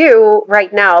can do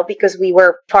right now, because we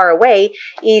were far away,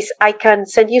 is I can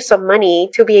send you some money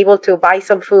to be able to buy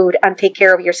some food and take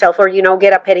care of yourself, or,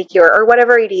 get a pedicure or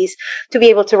whatever it is, to be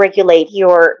able to regulate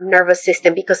your nervous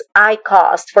system, because I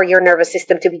caused for your nervous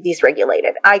system to be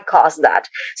dysregulated. I caused that.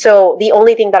 So the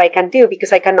only thing that I can do,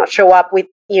 because I cannot show up with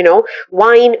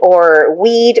wine or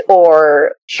weed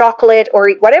or chocolate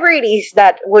or whatever it is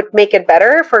that would make it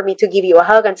better for me to give you a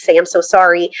hug and say, I'm so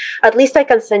sorry. At least I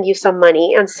can send you some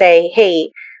money and say,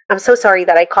 hey, I'm so sorry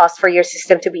that I caused for your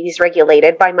system to be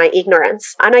dysregulated by my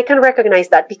ignorance. And I can recognize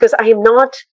that, because I am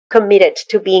not committed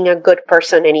to being a good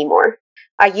person anymore.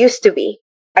 I used to be.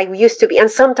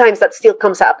 And sometimes that still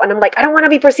comes up. And I'm like, I don't want to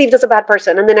be perceived as a bad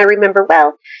person. And then I remember,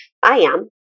 well, I am.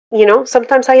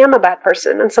 Sometimes I am a bad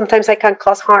person, and sometimes I can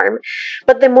cause harm.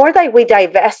 But the more that we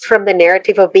divest from the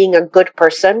narrative of being a good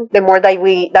person, the more that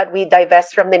we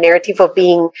divest from the narrative of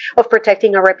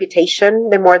protecting our reputation,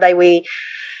 the more that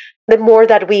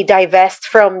we divest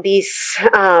from this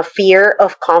fear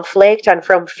of conflict, and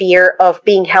from fear of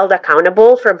being held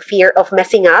accountable, from fear of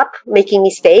messing up, making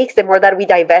mistakes, the more that we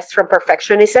divest from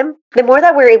perfectionism, the more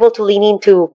that we're able to lean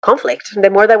into conflict, the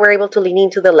more that we're able to lean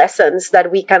into the lessons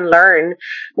that we can learn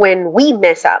when we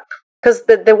mess up. Because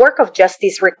the work of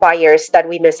justice requires that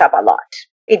we mess up a lot.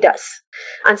 It does.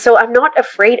 And so I'm not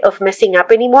afraid of messing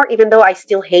up anymore, even though I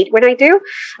still hate when I do.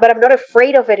 But I'm not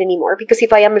afraid of it anymore, because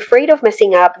if I am afraid of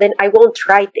messing up, then I won't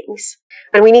try things.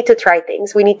 And we need to try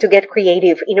things. We need to get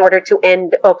creative in order to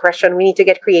end oppression. We need to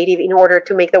get creative in order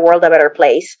to make the world a better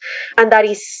place. And that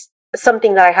is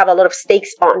something that I have a lot of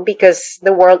stakes on, because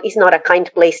the world is not a kind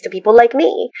place to people like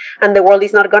me. And the world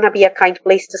is not going to be a kind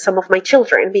place to some of my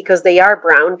children, because they are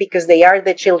brown, because they are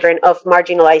the children of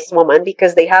marginalized women,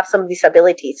 because they have some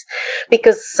disabilities,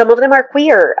 because some of them are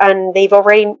queer, and they've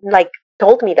already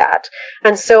told me that.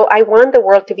 And so I want the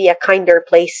world to be a kinder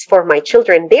place for my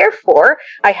children. Therefore,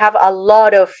 I have a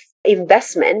lot of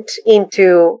investment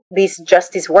into this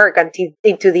justice work and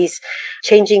into these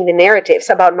changing the narratives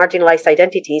about marginalized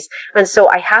identities. And so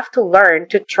I have to learn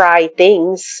to try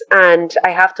things, and I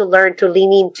have to learn to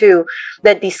lean into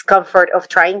the discomfort of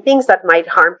trying things that might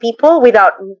harm people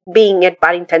without being at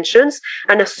bad intentions.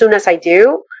 And as soon as I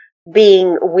do,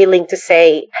 being willing to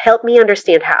say, help me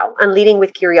understand how, and leading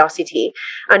with curiosity,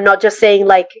 and not just saying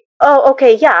like, oh,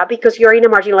 okay, yeah, because you're in a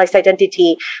marginalized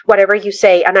identity, whatever you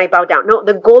say, and I bow down. No,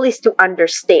 the goal is to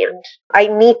understand. I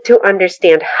need to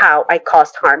understand how I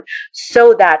caused harm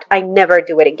so that I never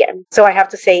do it again. So I have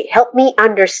to say, help me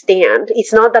understand.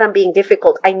 It's not that I'm being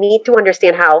difficult. I need to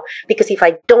understand how, because if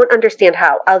I don't understand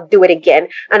how, I'll do it again.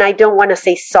 And I don't want to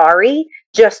say sorry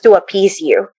just to appease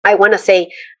you. I want to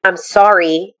say, I'm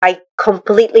sorry, I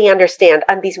completely understand,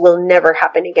 and this will never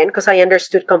happen again because I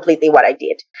understood completely what I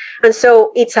did. And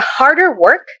so it's a harder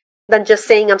work than just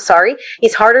saying I'm sorry.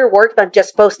 It's harder work than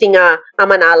just posting I'm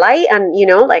an ally, and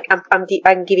like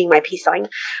I'm giving my peace sign.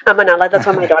 I'm an ally. That's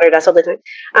what my daughter does all the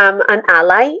time. An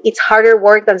ally. It's harder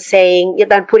work than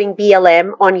putting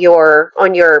BLM on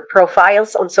your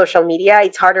profiles on social media.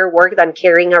 It's harder work than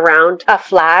carrying around a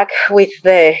flag with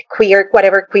the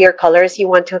whatever queer colors you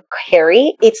want to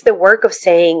carry. It's the work of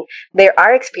saying there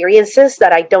are experiences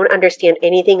that I don't understand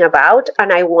anything about,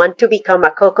 and I want to become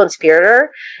a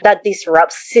co-conspirator that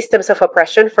disrupts systems of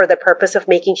oppression for the purpose of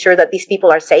making sure that these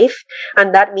people are safe.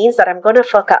 And that means that I'm going to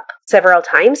fuck up several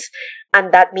times.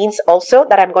 And that means also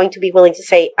that I'm going to be willing to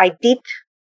say, I did.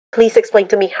 Please explain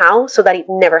to me how, so that it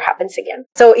never happens again.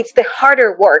 So it's the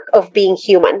harder work of being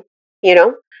human,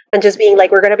 and just being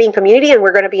like, we're going to be in community and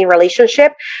we're going to be in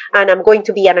relationship, and I'm going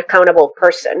to be an accountable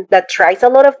person that tries a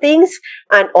lot of things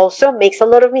and also makes a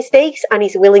lot of mistakes and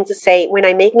is willing to say, when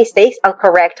I make mistakes, I'll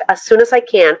correct as soon as I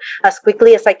can, as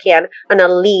quickly as I can, and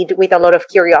I'll lead with a lot of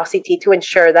curiosity to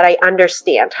ensure that I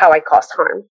understand how I caused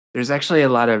harm. There's actually a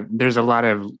lot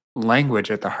of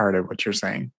language at the heart of what you're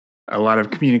saying, a lot of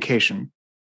communication.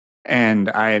 And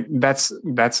that's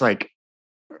like,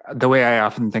 the way I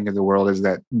often think of the world is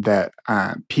that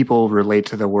people relate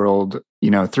to the world,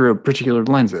 through particular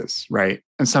lenses, right?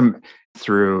 And some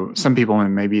people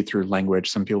maybe through language,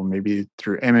 some people maybe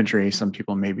through imagery, some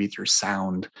people maybe through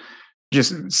sound,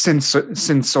 just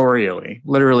sensorially,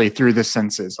 literally through the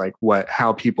senses, like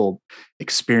how people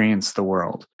experience the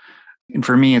world. And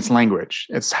for me, it's language.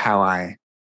 It's how I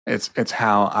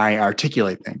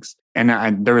articulate things.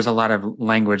 And there was a lot of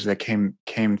language that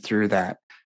came through that.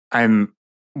 I'm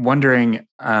wondering,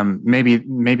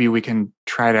 maybe we can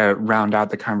try to round out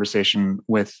the conversation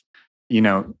with,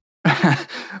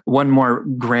 one more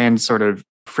grand sort of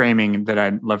framing that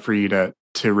I'd love for you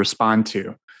to respond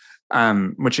to,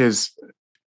 which is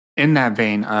in that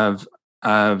vein of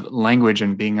language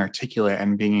and being articulate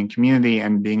and being in community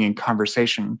and being in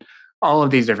conversation, all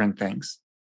of these different things.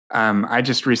 I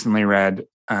just recently read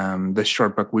the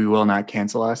short book, We Will Not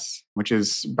Cancel Us, which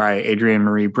is by Adrienne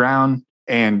Marie Brown.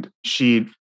 And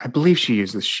I believe she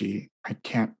uses she. I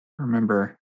can't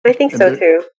remember. I think so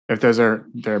too. If those are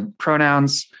their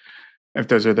pronouns,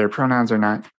 or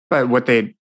not. But what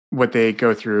they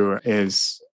go through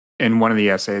is, in one of the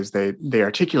essays, they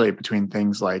articulate between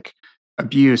things like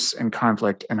abuse and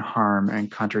conflict and harm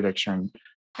and contradiction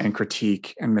and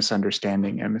critique and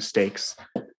misunderstanding and mistakes.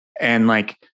 And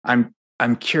like, I'm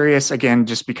curious, again,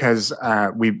 just because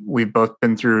we've both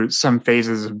been through some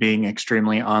phases of being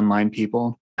extremely online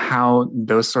people, how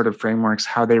those sort of frameworks,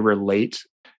 how they relate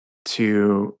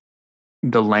to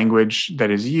the language that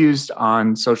is used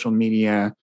on social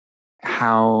media,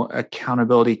 how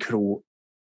accountability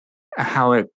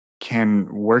how it can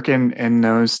work in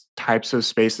those types of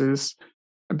spaces.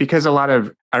 Because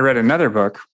I read another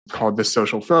book called The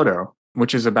Social Photo,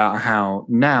 which is about how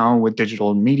now with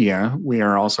digital media, we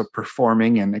are also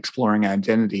performing and exploring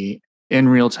identity in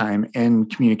real time, in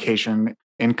communication,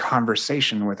 in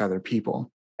conversation with other people.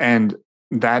 And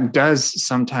that does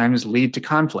sometimes lead to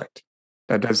conflict.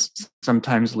 That does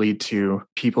sometimes lead to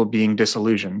people being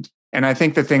disillusioned. And I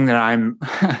think the thing that I'm,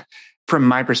 from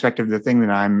my perspective, the thing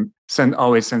that I'm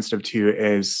always sensitive to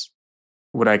is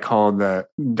what I call the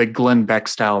Glenn Beck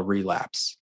style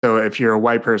relapse. So if you're a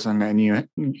white person and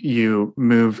you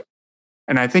move,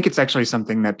 and I think it's actually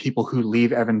something that people who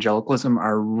leave evangelicalism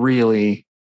are really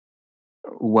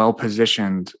well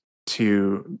positioned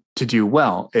to do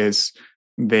well, is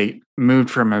they moved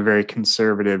from a very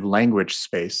conservative language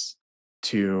space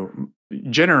to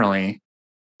generally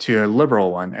to a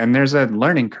liberal one. And there's a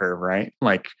learning curve, right?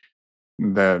 Like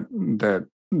the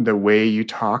way you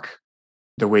talk,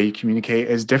 the way you communicate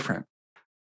is different.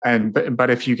 But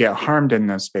if you get harmed in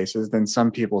those spaces, then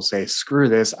some people say, screw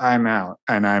this, I'm out,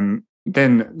 and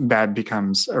then that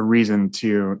becomes a reason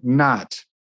to not.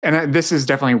 And this is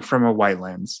definitely from a white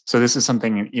lens. So this is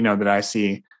something, that I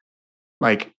see,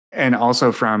 like, and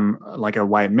also from like a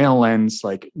white male lens,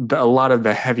 like a lot of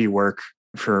the heavy work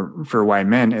for white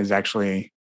men is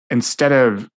actually, instead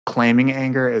of claiming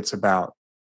anger, it's about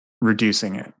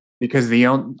reducing it. Because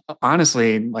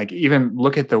honestly, like, even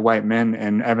look at the white men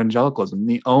in evangelicalism,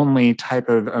 the only type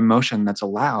of emotion that's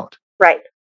allowed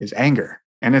is anger.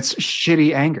 And it's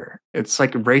shitty anger. It's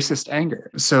like racist anger.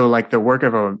 So like the work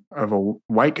of a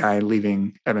white guy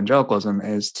leaving evangelicalism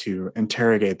is to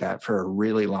interrogate that for a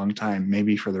really long time,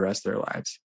 maybe for the rest of their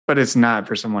lives. But it's not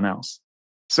for someone else.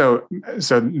 So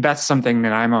that's something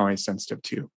that I'm always sensitive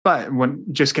to. But when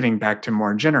just getting back to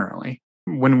more generally,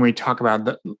 when we talk about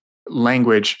the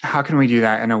language, how can we do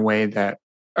that in a way that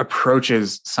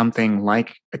approaches something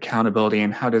like accountability?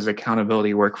 And how does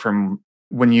accountability work from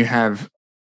when you have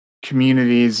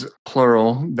communities,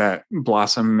 plural, that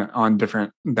blossom on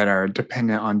that are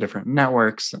dependent on different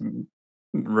networks and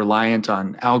reliant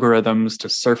on algorithms to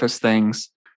surface things?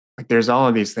 Like, there's all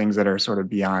of these things that are sort of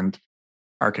beyond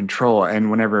our control.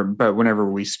 And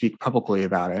whenever we speak publicly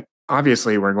about it,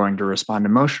 obviously we're going to respond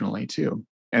emotionally too.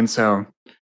 And so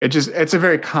it's a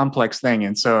very complex thing.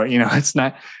 And so,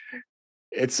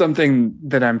 it's something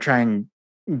that I'm trying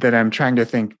to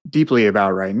think deeply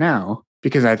about right now,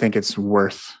 because I think it's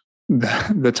worth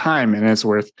the time, and it's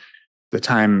worth the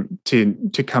time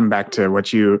to come back to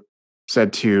what you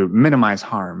said, to minimize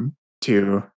harm.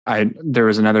 There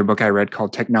was another book I read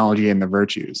called Technology and the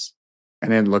Virtues.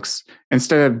 And it looks,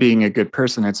 instead of being a good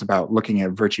person, it's about looking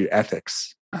at virtue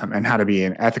ethics, and how to be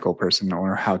an ethical person,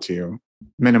 or how to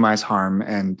minimize harm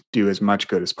and do as much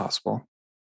good as possible,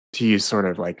 to use sort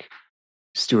of like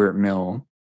Stuart Mill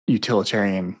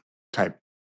utilitarian type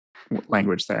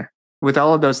language there. With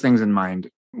all of those things in mind,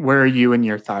 where are you in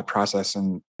your thought process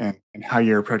and how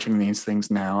you're approaching these things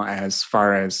now, as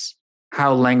far as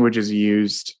how language is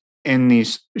used in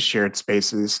these shared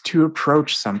spaces to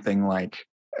approach something like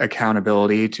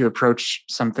accountability, to approach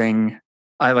something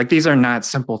like, these are not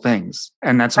simple things.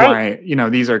 And that's why,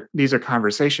 these are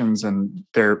conversations, and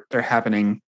they're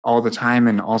happening all the time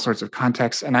in all sorts of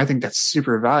contexts. And I think that's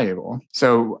super valuable.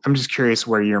 So I'm just curious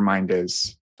where your mind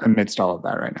is amidst all of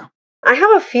that right now. I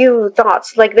have a few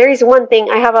thoughts. Like, there is one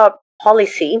thing, I have a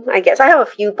policy, I guess. I have a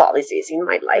few policies in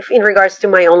my life in regards to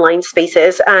my online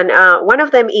spaces. And one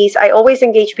of them is I always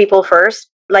engage people first,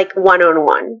 like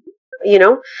one-on-one,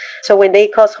 So when they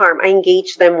cause harm, I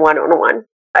engage them one-on-one.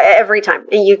 Every time.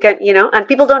 And you can, and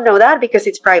people don't know that because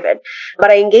it's private,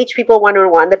 but I engage people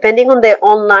one-on-one. Depending on the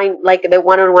online, like the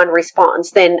one-on-one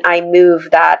response, then I move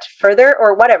that further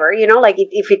or whatever, like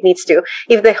if it needs to.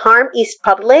 If the harm is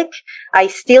public, I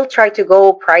still try to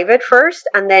go private first.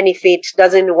 And then if it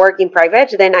doesn't work in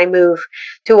private, then I move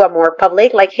to a more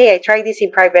public, like, hey, I tried this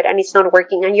in private and it's not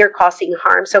working and you're causing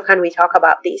harm. So can we talk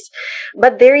about this?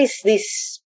 But there is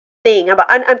this thing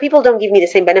about, and people don't give me the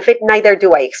same benefit, neither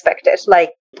do I expect it.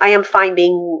 Like, I am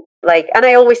finding, like, and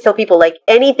I always tell people, like,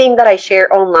 anything that I share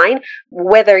online,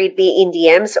 whether it be in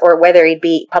DMs or whether it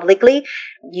be publicly,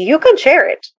 you can share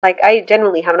it. Like, I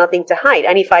genuinely have nothing to hide.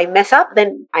 And if I mess up,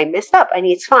 then I messed up and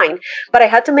it's fine. But I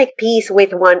had to make peace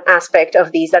with one aspect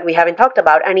of these that we haven't talked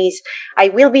about, and is I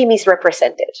will be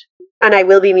misrepresented. And I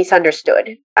will be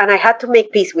misunderstood. And I had to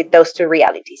make peace with those two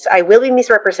realities. I will be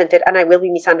misrepresented and I will be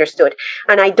misunderstood.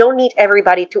 And I don't need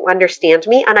everybody to understand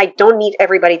me, and I don't need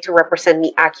everybody to represent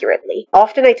me accurately.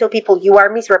 Often I tell people, you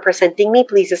are misrepresenting me,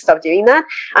 please stop doing that.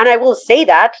 And I will say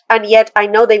that, and yet I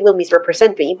know they will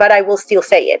misrepresent me, but I will still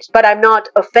say it. But I'm not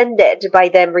offended by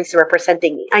them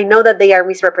misrepresenting me. I know that they are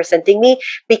misrepresenting me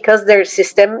because their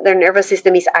nervous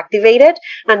system is activated,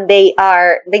 and they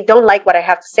don't like what I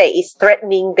have to say. It's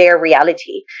threatening their reality.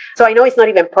 So I know it's not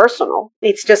even personal.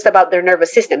 It's just about their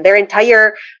nervous system. Their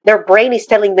brain is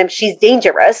telling them she's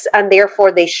dangerous, and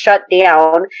therefore they shut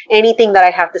down. Anything that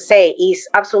I have to say is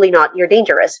absolutely not, you're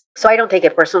dangerous. So I don't take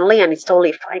it personally, and it's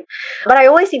totally fine. But I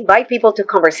always invite people to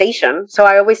conversation. So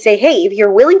I always say, hey, if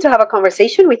you're willing to have a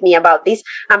conversation with me about this,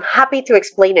 I'm happy to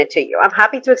explain it to you. I'm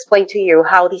happy to explain to you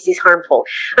how this is harmful.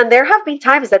 And there have been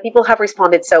times that people have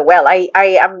responded so well.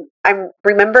 I'm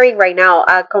remembering right now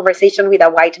a conversation with a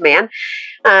white man,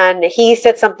 and he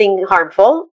said something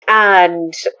harmful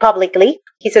and publicly.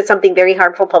 He said something very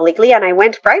harmful publicly, and I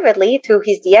went privately to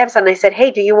his DMs and I said,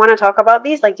 hey, do you want to talk about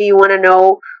this? Like, do you want to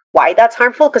know why that's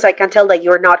harmful? Because I can tell that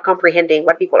you're not comprehending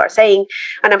what people are saying,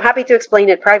 and I'm happy to explain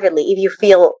it privately if you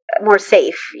feel more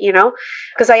safe,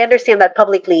 because I understand that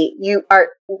publicly you are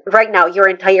right now, your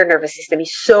entire nervous system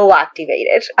is so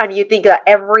activated and you think that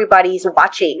everybody's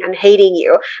watching and hating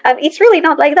you. And it's really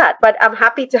not like that, but I'm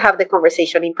happy to have the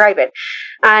conversation in private.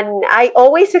 And I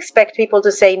always expect people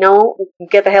to say, no,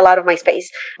 get the hell out of my space.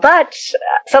 But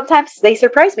sometimes they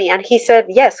surprise me. And he said,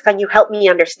 yes, can you help me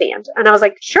understand? And I was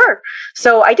like, sure.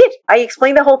 So I did. I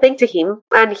explained the whole thing to him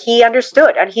and he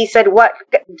understood. And he said, what,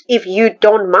 if you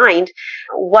don't mind,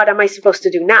 what am I supposed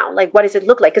to do now? Like, what does it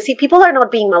look like? Because see, people are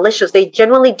not being malicious. They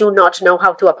generally do not know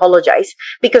how to apologize,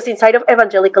 because inside of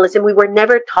evangelicalism, we were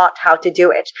never taught how to do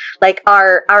it. Like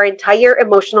our entire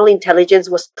emotional intelligence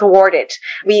was thwarted.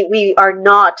 We are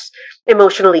not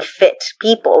emotionally fit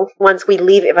people once we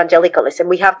leave evangelicalism.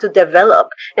 We have to develop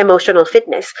emotional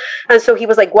fitness. And so he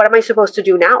was like, what am I supposed to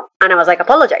do now? And I was like,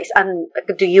 apologize. And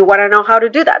do you want to know how to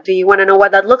do that? Do you want to know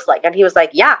what that looks like? And he was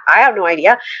like, yeah, I have no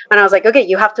idea. And I was like, okay,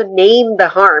 you have to name the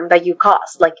harm that you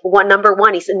caused. Like number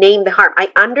one is name the harm.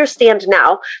 I understand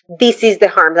now this is the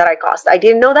harm that I caused. I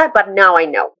didn't know that, but now I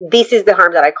know this is the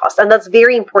harm that I caused. And that's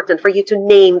very important for you to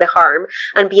name the harm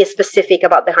and be specific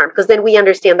about the harm, because then we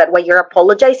understand that what you're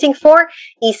apologizing for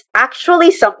is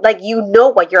actually like,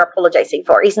 what you're apologizing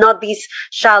for. It's not this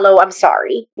shallow, I'm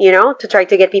sorry, to try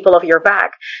to get people off your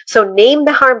back. So name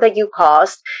the harm that you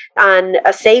caused and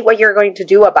say what you're going to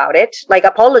do about it. Like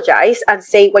apologize and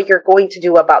say what you're going to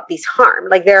do about this harm.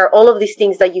 Like there are all of these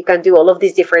things that you can do, all of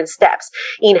these different steps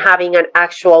in having an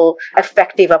actual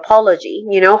effective apology.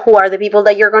 Who are the people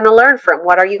that you're going to learn from?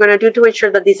 What are you going to do to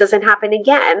ensure that this doesn't happen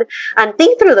again? And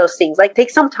think through those things. Like take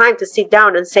some time to sit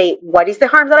down and say, what is the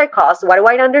harm that I caused? What do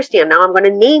I understand? Now I'm going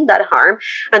to name that harm.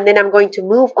 And then I'm going to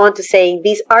move on to saying,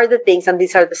 these are the things and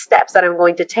these are the steps that I'm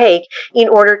going to take in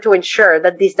order to ensure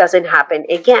that this doesn't happen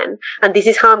again. And this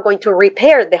is how I'm going to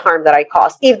repair the harm that I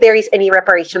caused. If there is any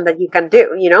reparation that you can do,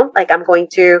 like I'm going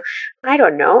to, I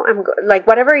don't know, like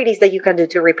whatever it is that you can do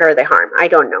to repair the harm. I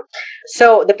don't know.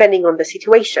 So depending on the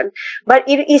situation, but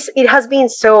it has been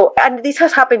so, and this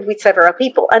has happened with several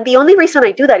people. And the only reason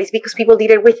I do that is because people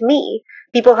did it with me.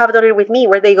 People have done it with me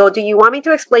where they go, do you want me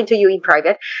to explain to you in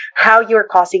private how you're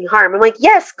causing harm? I'm like,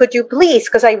 yes, could you please?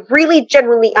 Because I really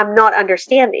genuinely am not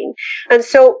understanding. And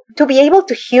so to be able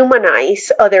to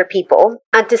humanize other people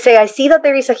and to say, I see that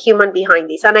there is a human behind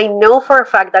this. And I know for a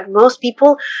fact that most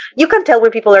people, you can tell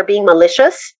when people are being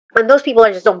malicious. And those people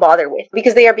I just don't bother with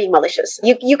because they are being malicious.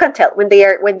 You can tell when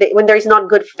there is not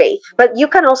good faith, but you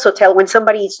can also tell when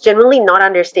somebody is genuinely not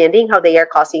understanding how they are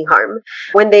causing harm.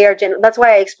 When they are that's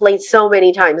why I explained so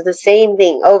many times the same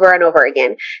thing over and over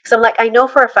again. Because I'm like, I know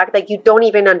for a fact that you don't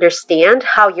even understand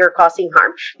how you're causing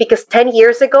harm. Because 10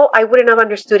 years ago, I wouldn't have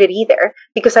understood it either.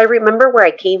 Because I remember where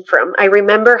I came from. I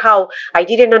remember how I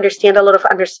didn't understand a lot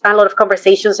of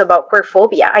conversations about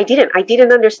queerphobia. I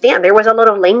didn't understand. There was a lot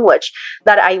of language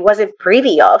that I wasn't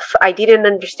privy of. I didn't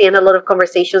understand a lot of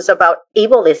conversations about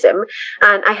ableism,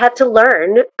 and I had to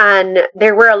learn, and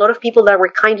there were a lot of people that were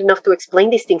kind enough to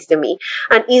explain these things to me.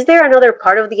 And is there another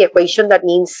part of the equation that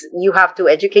means you have to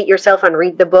educate yourself and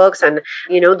read the books and,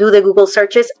 do the Google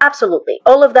searches? Absolutely.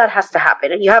 All of that has to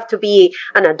happen. And you have to be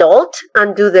an adult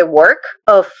and do the work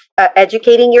of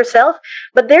educating yourself.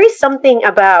 But there is something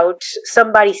about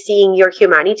somebody seeing your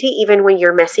humanity, even when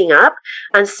you're messing up,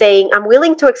 and saying, I'm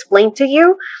willing to explain to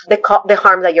you the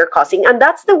harm that you're causing. And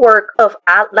that's the work of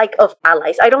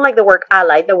allies. I don't like the word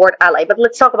ally, but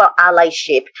let's talk about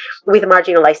allyship with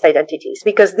marginalized identities,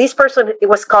 because this person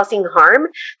was causing harm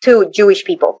to Jewish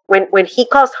people. When he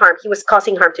caused harm, he was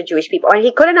causing harm to Jewish people, and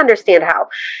he couldn't understand how.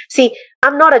 See,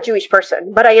 I'm not a Jewish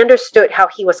person, but I understood how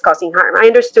he was causing harm. I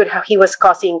understood how he was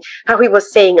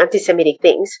saying anti-Semitic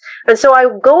things. And so I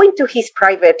go into his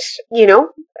private,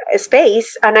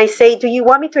 space, and I say, do you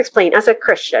want me to explain as a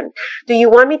Christian? Do you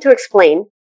want me to explain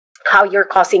how you're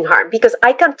causing harm? Because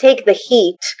I can take the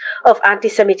heat of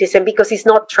anti-Semitism because it's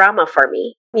not trauma for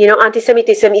me.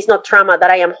 Anti-Semitism is not trauma that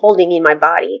I am holding in my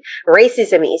body.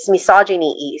 Racism is,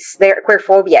 misogyny is,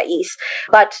 queerphobia is,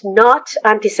 but not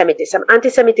anti-Semitism.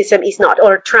 Anti-Semitism is not,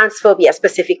 or transphobia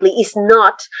specifically, is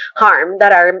not harm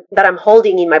that I'm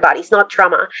holding in my body. It's not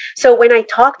trauma. So when I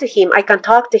talk to him, I can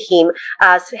talk to him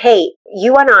as, hey,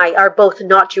 you and I are both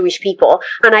not Jewish people,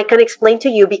 and I can explain to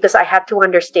you because I had to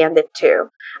understand it too.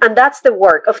 And that's the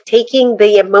work of taking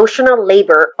the emotional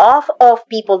labor off of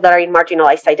people that are in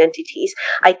marginalized identities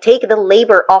I take the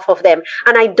labor off of them,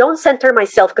 and I don't center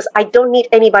myself because I don't need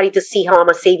anybody to see how I'm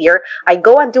a savior. I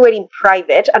go and do it in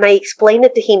private, and I explain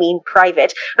it to him in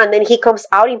private, and then he comes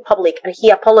out in public and he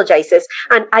apologizes.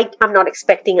 And I'm not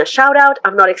expecting a shout out.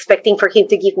 I'm not expecting for him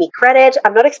to give me credit.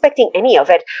 I'm not expecting any of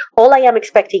it. All I am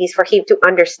expecting is for him to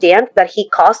understand that he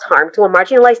caused harm to a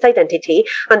marginalized identity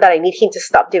and that I need him to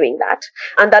stop doing that.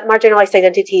 And that marginalized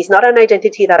identity is not an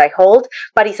identity that I hold,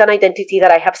 but it's an identity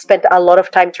that I have spent a lot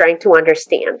of time trying to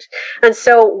understand. And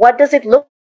so what does it look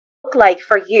like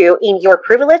for you in your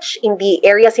privilege, in the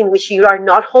areas in which you are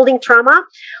not holding trauma?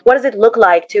 What does it look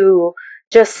like to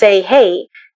just say, hey,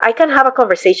 I can have a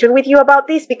conversation with you about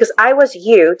this because I was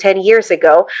you 10 years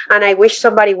ago, and I wish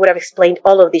somebody would have explained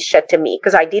all of this shit to me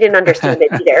because I didn't understand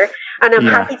it either. And I'm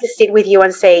happy to sit with you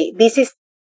and say, this is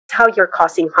how you're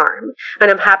causing harm.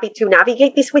 And I'm happy to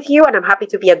navigate this with you, and I'm happy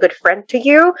to be a good friend to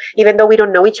you, even though we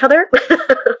don't know each other.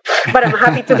 But I'm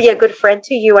happy to be a good friend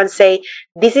to you and say,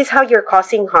 this is how you're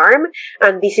causing harm,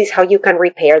 and this is how you can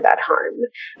repair that harm.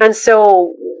 And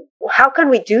so how can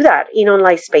we do that in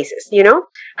online spaces? You know,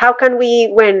 how can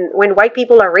we, when white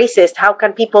people are racist, how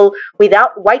can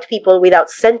white people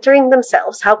without centering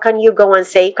themselves, how can you go and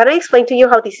say, can I explain to you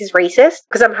how this is racist?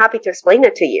 Because I'm happy to explain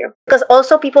it to you. Because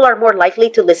also people are more likely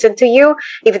to listen to you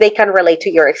if they can relate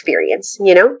to your experience,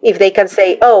 you know, if they can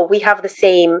say, oh, we have the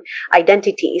same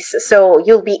identities, so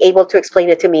you'll be able to explain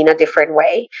it to me in a different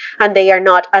way. And they are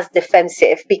not as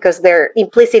defensive because their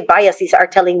implicit biases are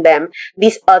telling them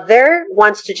this other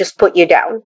wants to just put you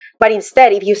down. But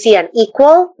instead, if you see an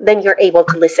equal, then you're able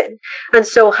to listen. And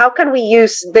so how can we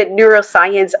use the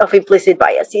neuroscience of implicit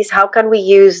biases? How can we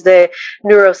use the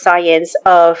neuroscience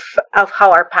of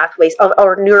how our pathways, of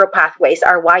our neural pathways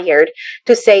are wired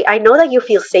to say, I know that you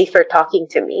feel safer talking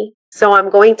to me, so I'm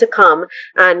going to come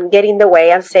and get in the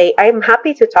way and say, I'm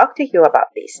happy to talk to you about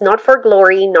this. Not for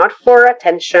glory, not for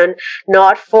attention,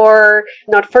 not for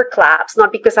claps,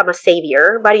 not because I'm a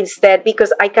savior, but instead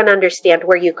because I can understand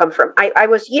where you come from. I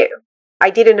was you. I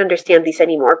didn't understand this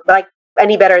anymore, like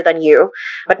any better than you,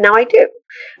 but now I do.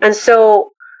 And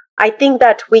so I think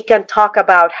that we can talk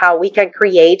about how we can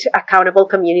create accountable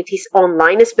communities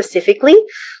online specifically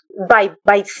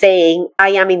by saying, I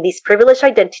am in these privileged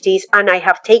identities and I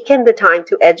have taken the time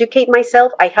to educate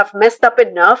myself. I have messed up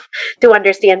enough to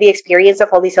understand the experience of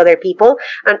all these other people.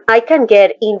 And I can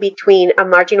get in between a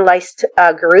marginalized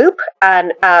group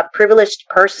and a privileged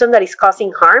person that is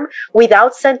causing harm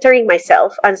without centering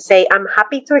myself and say, I'm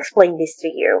happy to explain this to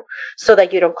you so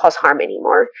that you don't cause harm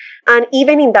anymore. And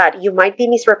even in that, you might be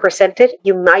misrepresented,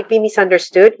 you might be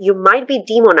misunderstood, you might be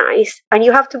demonized, and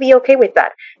you have to be okay with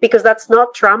that because that's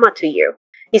not trauma to you.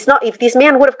 It's not, if this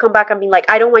man would have come back and been like,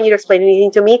 I don't want you to explain anything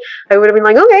to me, I would have been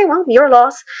like, okay, well, your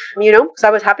loss, you know, because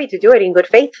I was happy to do it in good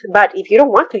faith. But if you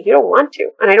don't want to, you don't want to.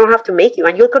 And I don't have to make you.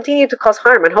 And you'll continue to cause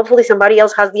harm. And hopefully somebody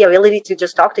else has the ability to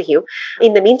just talk to you.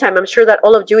 In the meantime, I'm sure that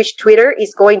all of Jewish Twitter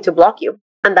is going to block you.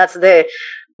 And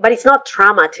but it's not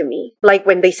trauma to me. Like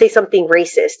when they say something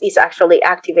racist, it's actually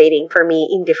activating for me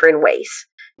in different ways.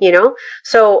 You know,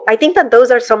 so I think that those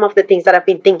are some of the things that I've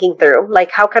been thinking through. Like,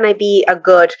 how can I be a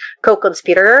good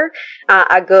co-conspirator?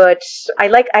 I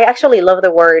actually love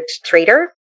the word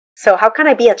traitor. So how can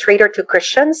I be a traitor to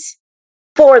Christians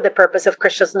for the purpose of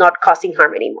Christians not causing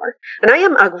harm anymore? And I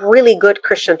am a really good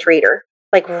Christian traitor,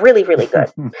 like really, really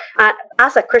good.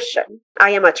 As a Christian,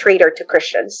 I am a traitor to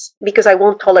Christians because I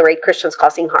won't tolerate Christians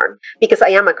causing harm because I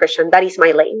am a Christian. That is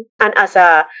my lane. And as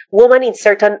a woman in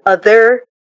certain other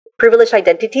privileged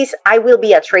identities, I will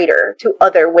be a traitor to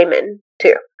other women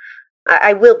too.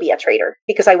 I will be a traitor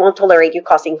because I won't tolerate you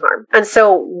causing harm. And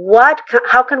so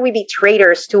how can we be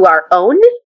traitors to our own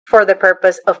for the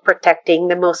purpose of protecting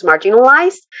the most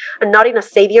marginalized, and not in a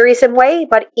saviorism way,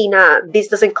 but in this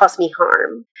doesn't cause me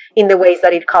harm in the ways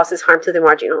that it causes harm to the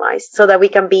marginalized, so that we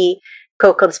can be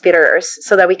co-conspirators,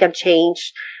 so that we can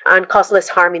change and cause less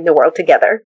harm in the world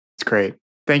together. It's great.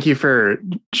 Thank you for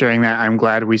sharing that. I'm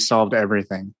glad we solved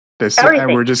everything.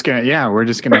 We're just gonna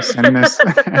send this.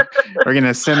 We're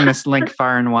gonna send this link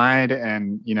far and wide,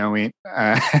 and you know,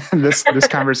 this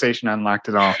conversation unlocked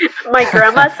it all. My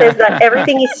grandma says that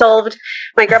everything is solved.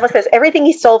 My grandma says everything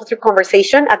is solved through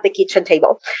conversation at the kitchen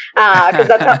table, because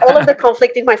that's how all of the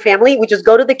conflict in my family. We just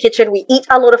go to the kitchen, we eat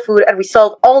a lot of food, and we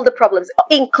solve all the problems,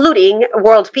 including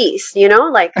world peace. You know,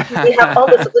 like we have all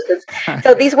the solutions.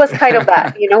 So this was kind of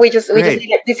that. You know,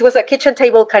 this was a kitchen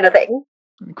table kind of thing.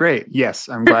 Great. Yes.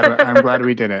 I'm glad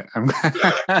we did it.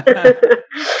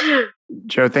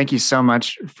 Joe, thank you so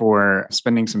much for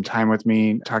spending some time with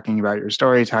me, talking about your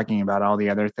story, talking about all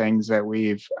the other things that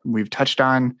we've touched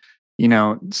on, you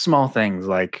know, small things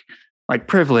like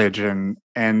privilege and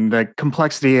the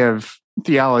complexity of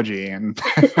theology and,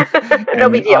 No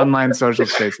big deal. online social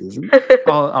spaces,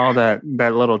 all that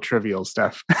little trivial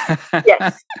stuff.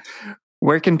 Yes.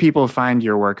 Where can people find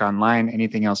your work online?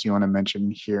 Anything else you want to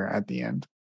mention here at the end?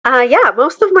 Yeah,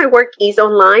 most of my work is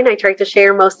online. I try to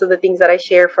share most of the things that I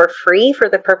share for free for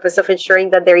the purpose of ensuring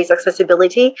that there is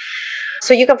accessibility.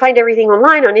 So you can find everything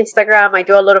online on Instagram. I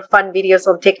do a lot of fun videos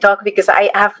on TikTok because I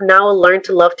have now learned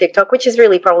to love TikTok, which is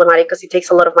really problematic because it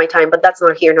takes a lot of my time, but that's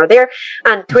not here nor there.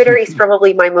 And Twitter is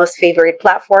probably my most favorite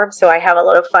platform. So I have a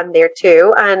lot of fun there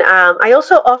too. And I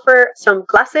also offer some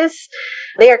classes.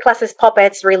 They are classes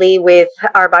puppets really with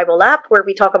our Bible app where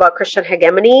we talk about Christian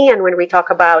hegemony and when we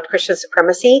talk about Christian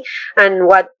supremacy and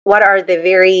what are the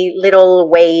very little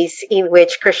ways in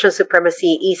which Christian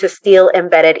supremacy is still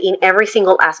embedded in every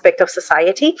single aspect of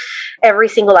society, every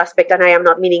single aspect, and I am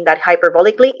not meaning that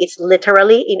hyperbolically, it's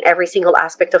literally in every single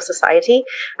aspect of society,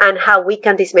 and how we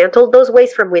can dismantle those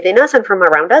ways from within us and from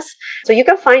around us. So you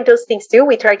can find those things too.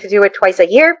 We try to do it twice a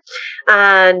year.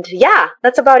 And yeah,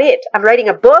 that's about it. I'm writing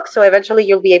a book, so eventually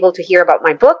you'll be able to hear about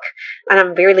my book, and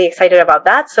I'm really excited about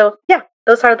that. So yeah,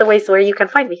 those are the ways where you can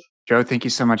find me. Jo, thank you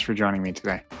so much for joining me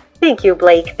today. Thank you,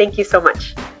 Blake. Thank you so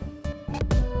much.